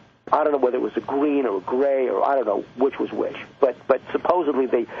hostile. I don't know whether it was a green or a gray, or I don't know which was which. But supposedly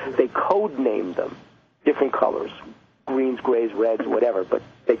they code named them different colors, greens, grays, reds, whatever. But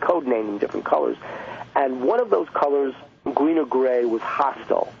they code named them different colors. And one of those colors, green or gray, was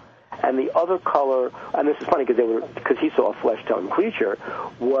hostile. And the other color, and this is funny because he saw a flesh-toned creature,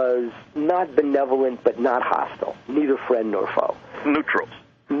 was not benevolent but not hostile, neither friend nor foe. Neutral.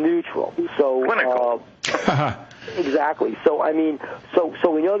 So clinical. Exactly. So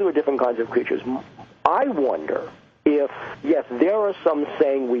so we know there were different kinds of creatures. I wonder if, yes, there are some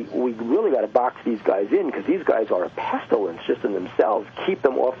saying we really got to box these guys in because these guys are a pestilence just in themselves. Keep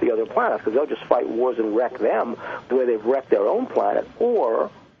them off the other planets because they'll just fight wars and wreck them the way they've wrecked their own planet. Or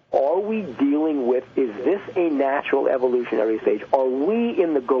are we dealing with, is this a natural evolutionary stage? Are we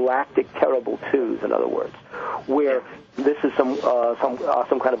in the galactic terrible twos, in other words, where this is some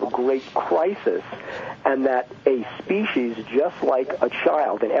kind of a great crisis, and that a species just like a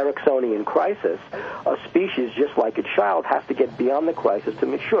child, an Ericksonian crisis, a species just like a child has to get beyond the crisis to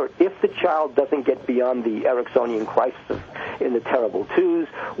mature. If the child doesn't get beyond the Ericksonian crisis in the terrible twos,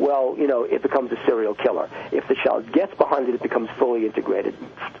 well, it becomes a serial killer. If the child gets behind it, it becomes fully integrated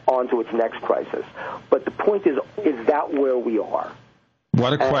onto its next crisis. But the point is that where we are?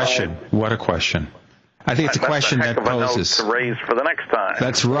 What a question. What a question. I think it's a question that poses. To raise for the next time.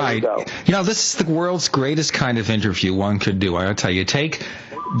 That's right. This is the world's greatest kind of interview one could do. I'll tell you, take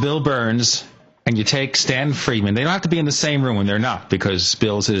Bill Birnes and you take Stanton Friedman. They don't have to be in the same room, and they're not, because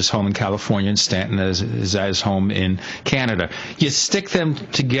Bill's at his home in California and Stanton is at his home in Canada. You stick them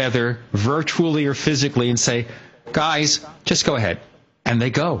together virtually or physically and say, guys, just go ahead. And they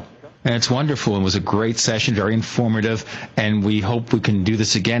go. And it's wonderful. It was a great session, very informative, and we hope we can do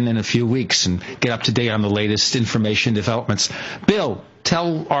this again in a few weeks and get up to date on the latest information developments. Bill,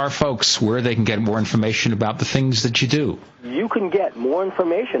 tell our folks where they can get more information about the things that you do. You can get more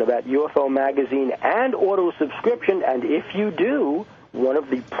information about UFO Magazine and auto subscription, and if you do, one of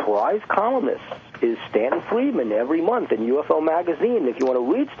the prize columnists is Stanton Friedman every month in UFO Magazine. If you want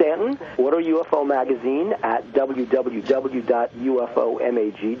to read Stanton, order UFO Magazine at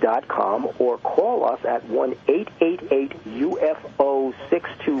www.ufomag.com or call us at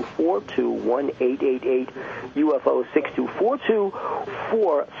 1-888-UFO-6242, 1-888-UFO-6242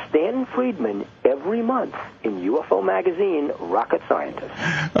 for Stanton Friedman every month in UFO Magazine, Rocket Scientist.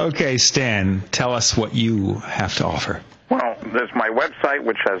 Okay, Stan, tell us what you have to offer. Well, there's my website,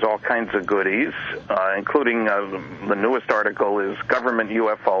 which has all kinds of goodies, including the newest article is Government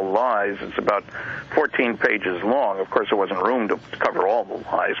UFO Lies. It's about 14 pages long. Of course, there wasn't room to cover all the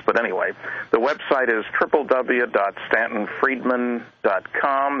lies, but anyway, the website is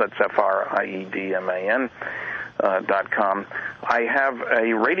www.stantonfriedman.com. That's FRIEDMAN.com. I have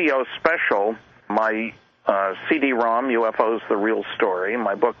a radio special, my CD-ROM, UFOs, The Real Story,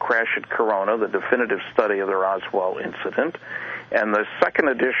 my book, Crash at Corona, The Definitive Study of the Roswell Incident, and the second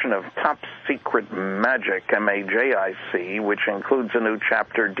edition of Top Secret Magic, MAJIC, which includes a new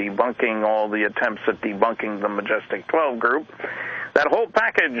chapter debunking all the attempts at debunking the Majestic 12 group. That whole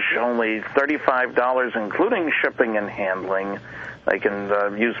package, only $35, including shipping and handling. They can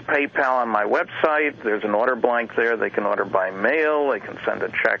use PayPal on my website. There's an order blank there. They can order by mail. They can send a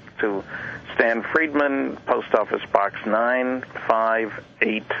check to Stan Friedman, Post Office Box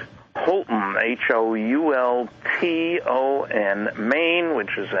 958, Holton, Houlton, Maine,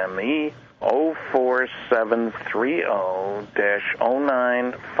 which is ME,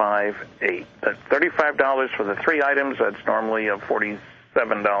 04730-0958. That's $35 for the three items. That's normally a $47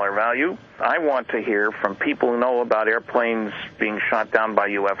 value. I want to hear from people who know about airplanes being shot down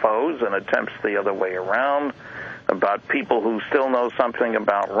by UFOs and attempts the other way around, about people who still know something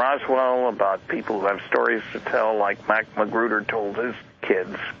about Roswell, about people who have stories to tell like Mac Magruder told his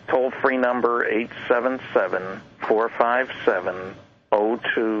kids. Toll-free number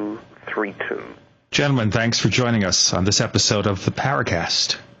 877-457-0232. Gentlemen, thanks for joining us on this episode of the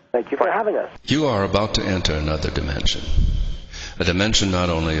Paracast. Thank you for having us. You are about to enter another dimension. A dimension not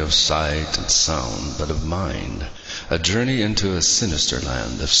only of sight and sound, but of mind. A journey into a sinister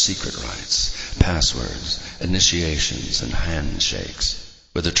land of secret rites, passwords, initiations, and handshakes,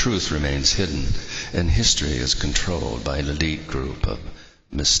 where the truth remains hidden and history is controlled by an elite group of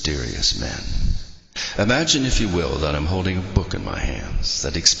mysterious men. Imagine, if you will, that I'm holding a book in my hands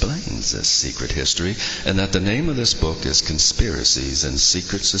that explains this secret history, and that the name of this book is Conspiracies and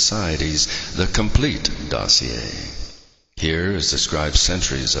Secret Societies, the Complete Dossier. Here is described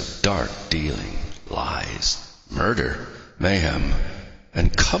centuries of dark dealing, lies, murder, mayhem,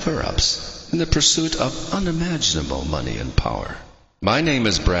 and cover-ups in the pursuit of unimaginable money and power. My name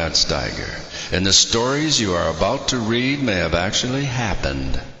is Brad Steiger, and the stories you are about to read may have actually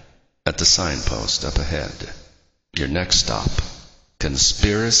happened at the signpost up ahead. Your next stop,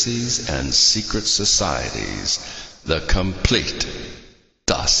 Conspiracies and Secret Societies, the Complete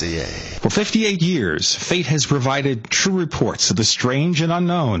Dossier. For 58 years, Fate has provided true reports of the strange and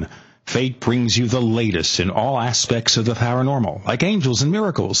unknown. Fate brings you the latest in all aspects of the paranormal, like angels and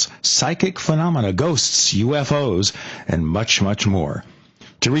miracles, psychic phenomena, ghosts, UFOs, and much, much more.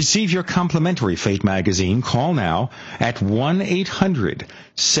 To receive your complimentary Fate magazine, call now at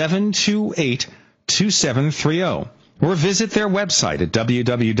 1-800-728-2730 or visit their website at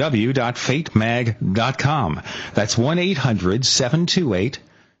www.fatemag.com. That's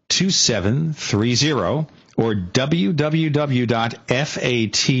 1-800-728-2730 or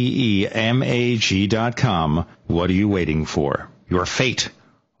www.fatemag.com. What are you waiting for? Your fate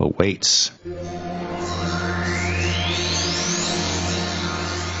awaits.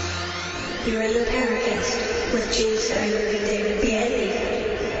 You're in the Paracast with Gene Steinberg and David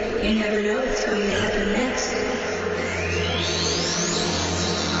Biedney. You never know what's going to happen next.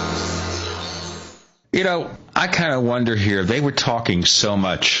 You know, I kind of wonder here, they were talking so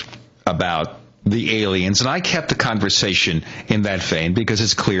much about the aliens, and I kept the conversation in that vein because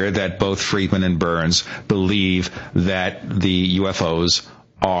it's clear that both Friedman and Birnes believe that the UFOs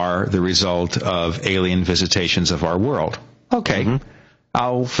are the result of alien visitations of our world. Okay. Mm-hmm.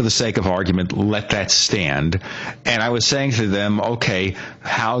 I'll, for the sake of argument, let that stand. And I was saying to them, okay,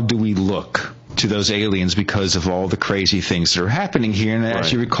 how do we look to those aliens because of all the crazy things that are happening here? And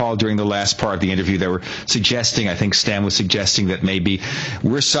as you recall, during the last part of the interview, they were suggesting, I think Stan was suggesting, that maybe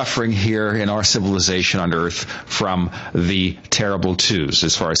we're suffering here in our civilization on Earth from the terrible twos.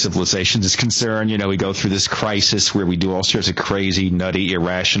 As far as civilization is concerned, you know, we go through this crisis where we do all sorts of crazy, nutty,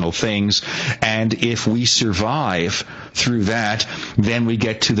 irrational things. And if we survive through that, then we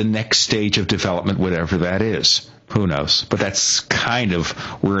get to the next stage of development, whatever that is. Who knows? But that's kind of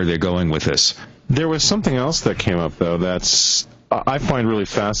where they're going with this. There was something else that came up, though, that's I find really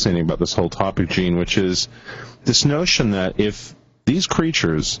fascinating about this whole topic, Gene, which is this notion that if these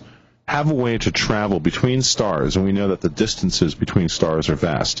creatures have a way to travel between stars, and we know that the distances between stars are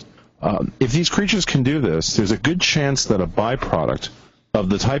vast, if these creatures can do this, there's a good chance that a byproduct of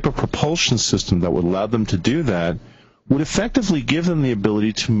the type of propulsion system that would allow them to do that would effectively give them the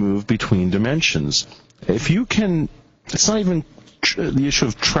ability to move between dimensions. If you can, it's not even the issue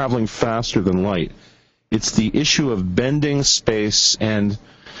of traveling faster than light. It's the issue of bending space and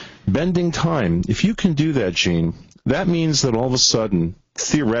bending time. If you can do that, Gene, that means that all of a sudden,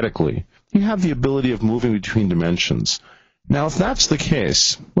 theoretically, you have the ability of moving between dimensions. Now, if that's the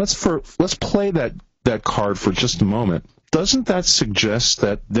case, let's play that card for just a moment. Doesn't that suggest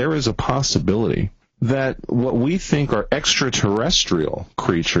that there is a possibility that what we think are extraterrestrial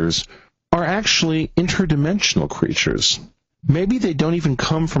creatures are actually interdimensional creatures? Maybe they don't even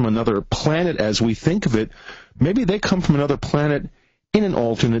come from another planet as we think of it. Maybe they come from another planet in an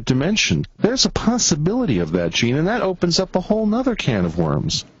alternate dimension. There's a possibility of that, Gene, and that opens up a whole nother can of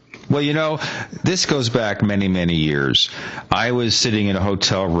worms. Well, you know, this goes back many, many years. I was sitting in a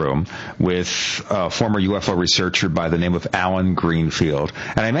hotel room with a former UFO researcher by the name of Alan Greenfield.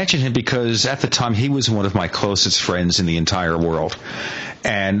 And I mentioned him because at the time he was one of my closest friends in the entire world.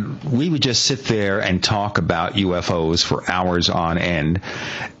 And we would just sit there and talk about UFOs for hours on end.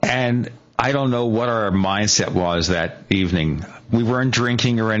 And I don't know what our mindset was that evening. We weren't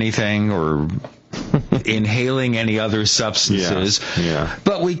drinking or anything or inhaling any other substances. Yeah.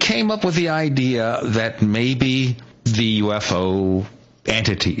 But we came up with the idea that maybe the UFO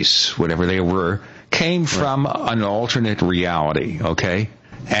entities, whatever they were, came from an alternate reality, okay?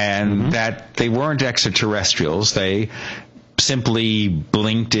 And that they weren't extraterrestrials. They simply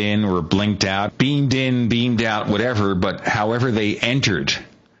blinked in or blinked out, beamed in, beamed out, whatever, but however they entered,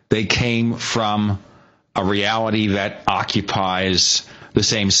 they came from a reality that occupies the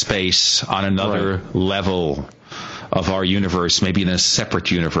same space on another level of our universe, maybe in a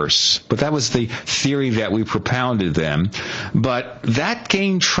separate universe. But that was the theory that we propounded then. But that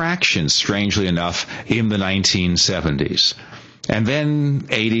gained traction, strangely enough, in the 1970s. And then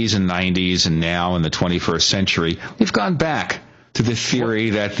 80s and 90s, and now in the 21st century, we've gone back to the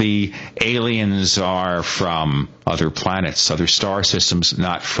theory that the aliens are from other planets, other star systems,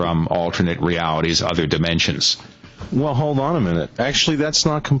 not from alternate realities, other dimensions. Well, hold on a minute. Actually, that's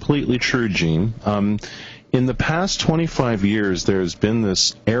not completely true, Gene. In the past 25 years, there's been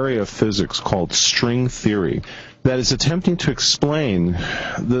this area of physics called string theory that is attempting to explain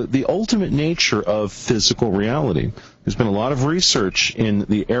the ultimate nature of physical reality. There's been a lot of research in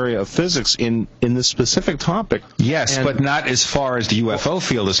the area of physics in this specific topic. Yes, but not as far as the UFO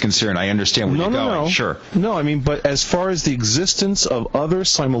field is concerned. I understand where you're going. No. Sure. No, I mean, but as far as the existence of other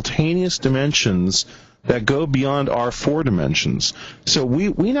simultaneous dimensions that go beyond our four dimensions. So we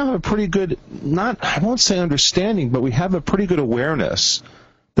now have a pretty good, I won't say understanding, but we have a pretty good awareness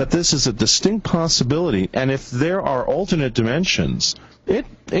that this is a distinct possibility. And if there are alternate dimensions,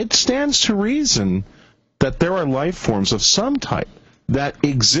 it stands to reason that there are life forms of some type that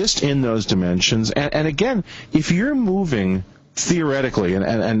exist in those dimensions. And again, if you're moving theoretically,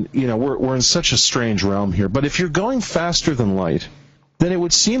 and you know, we're in such a strange realm here, but if you're going faster than light, then it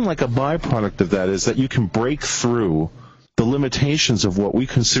would seem like a byproduct of that is that you can break through the limitations of what we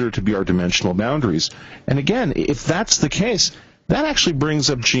consider to be our dimensional boundaries. And again, if that's the case, that actually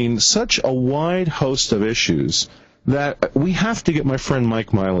brings up, Gene, such a wide host of issues that we have to get my friend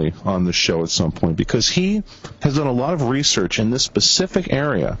Mike Miley on the show at some point, because he has done a lot of research in this specific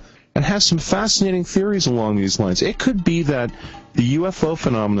area and has some fascinating theories along these lines. It could be that the UFO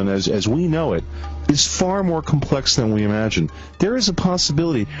phenomenon as we know it is far more complex than we imagine. There is a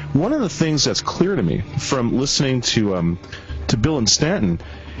possibility. One of the things that's clear to me from listening to Bill and Stanton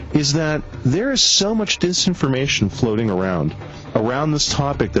is that there is so much disinformation floating around this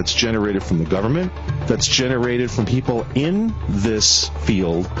topic that's generated from the government, that's generated from people in this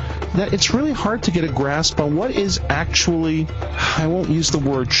field, that it's really hard to get a grasp on what is actually, I won't use the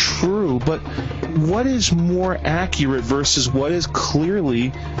word true, but what is more accurate versus what is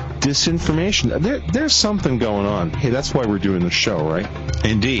clearly disinformation. There's something going on. Hey, that's why we're doing the show, right?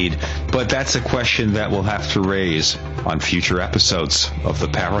 Indeed. But that's a question that we'll have to raise on future episodes of the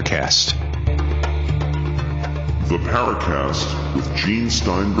Paracast. The Paracast with Gene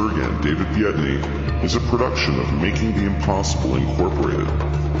Steinberg and David Biedny is a production of Making the Impossible Incorporated.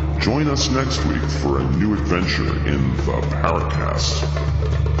 Join us next week for a new adventure in the Paracast.